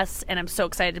great guests. And I'm so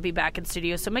excited to be back in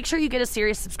studio. So make sure you get a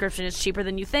Sirius subscription. It's cheaper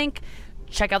than you think.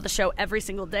 Check out the show every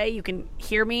single day. You can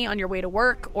hear me on your way to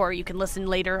work, or you can listen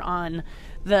later on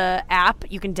the app.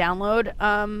 You can download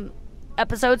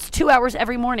episodes 2 hours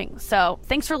every morning. So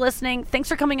thanks for listening. Thanks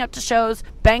for coming out to shows.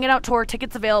 Bang It Out tour.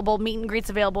 Tickets available. Meet and greets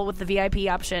available with the VIP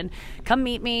option. Come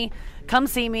meet me. Come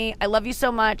see me. I love you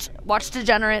so much. Watch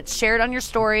Degenerates. Share it on your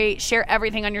story. Share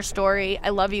everything on your story. I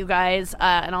love you guys.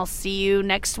 And I'll see you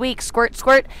next week. Squirt,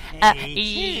 squirt.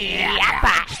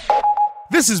 Yappa.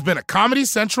 This has been a Comedy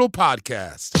Central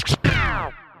podcast.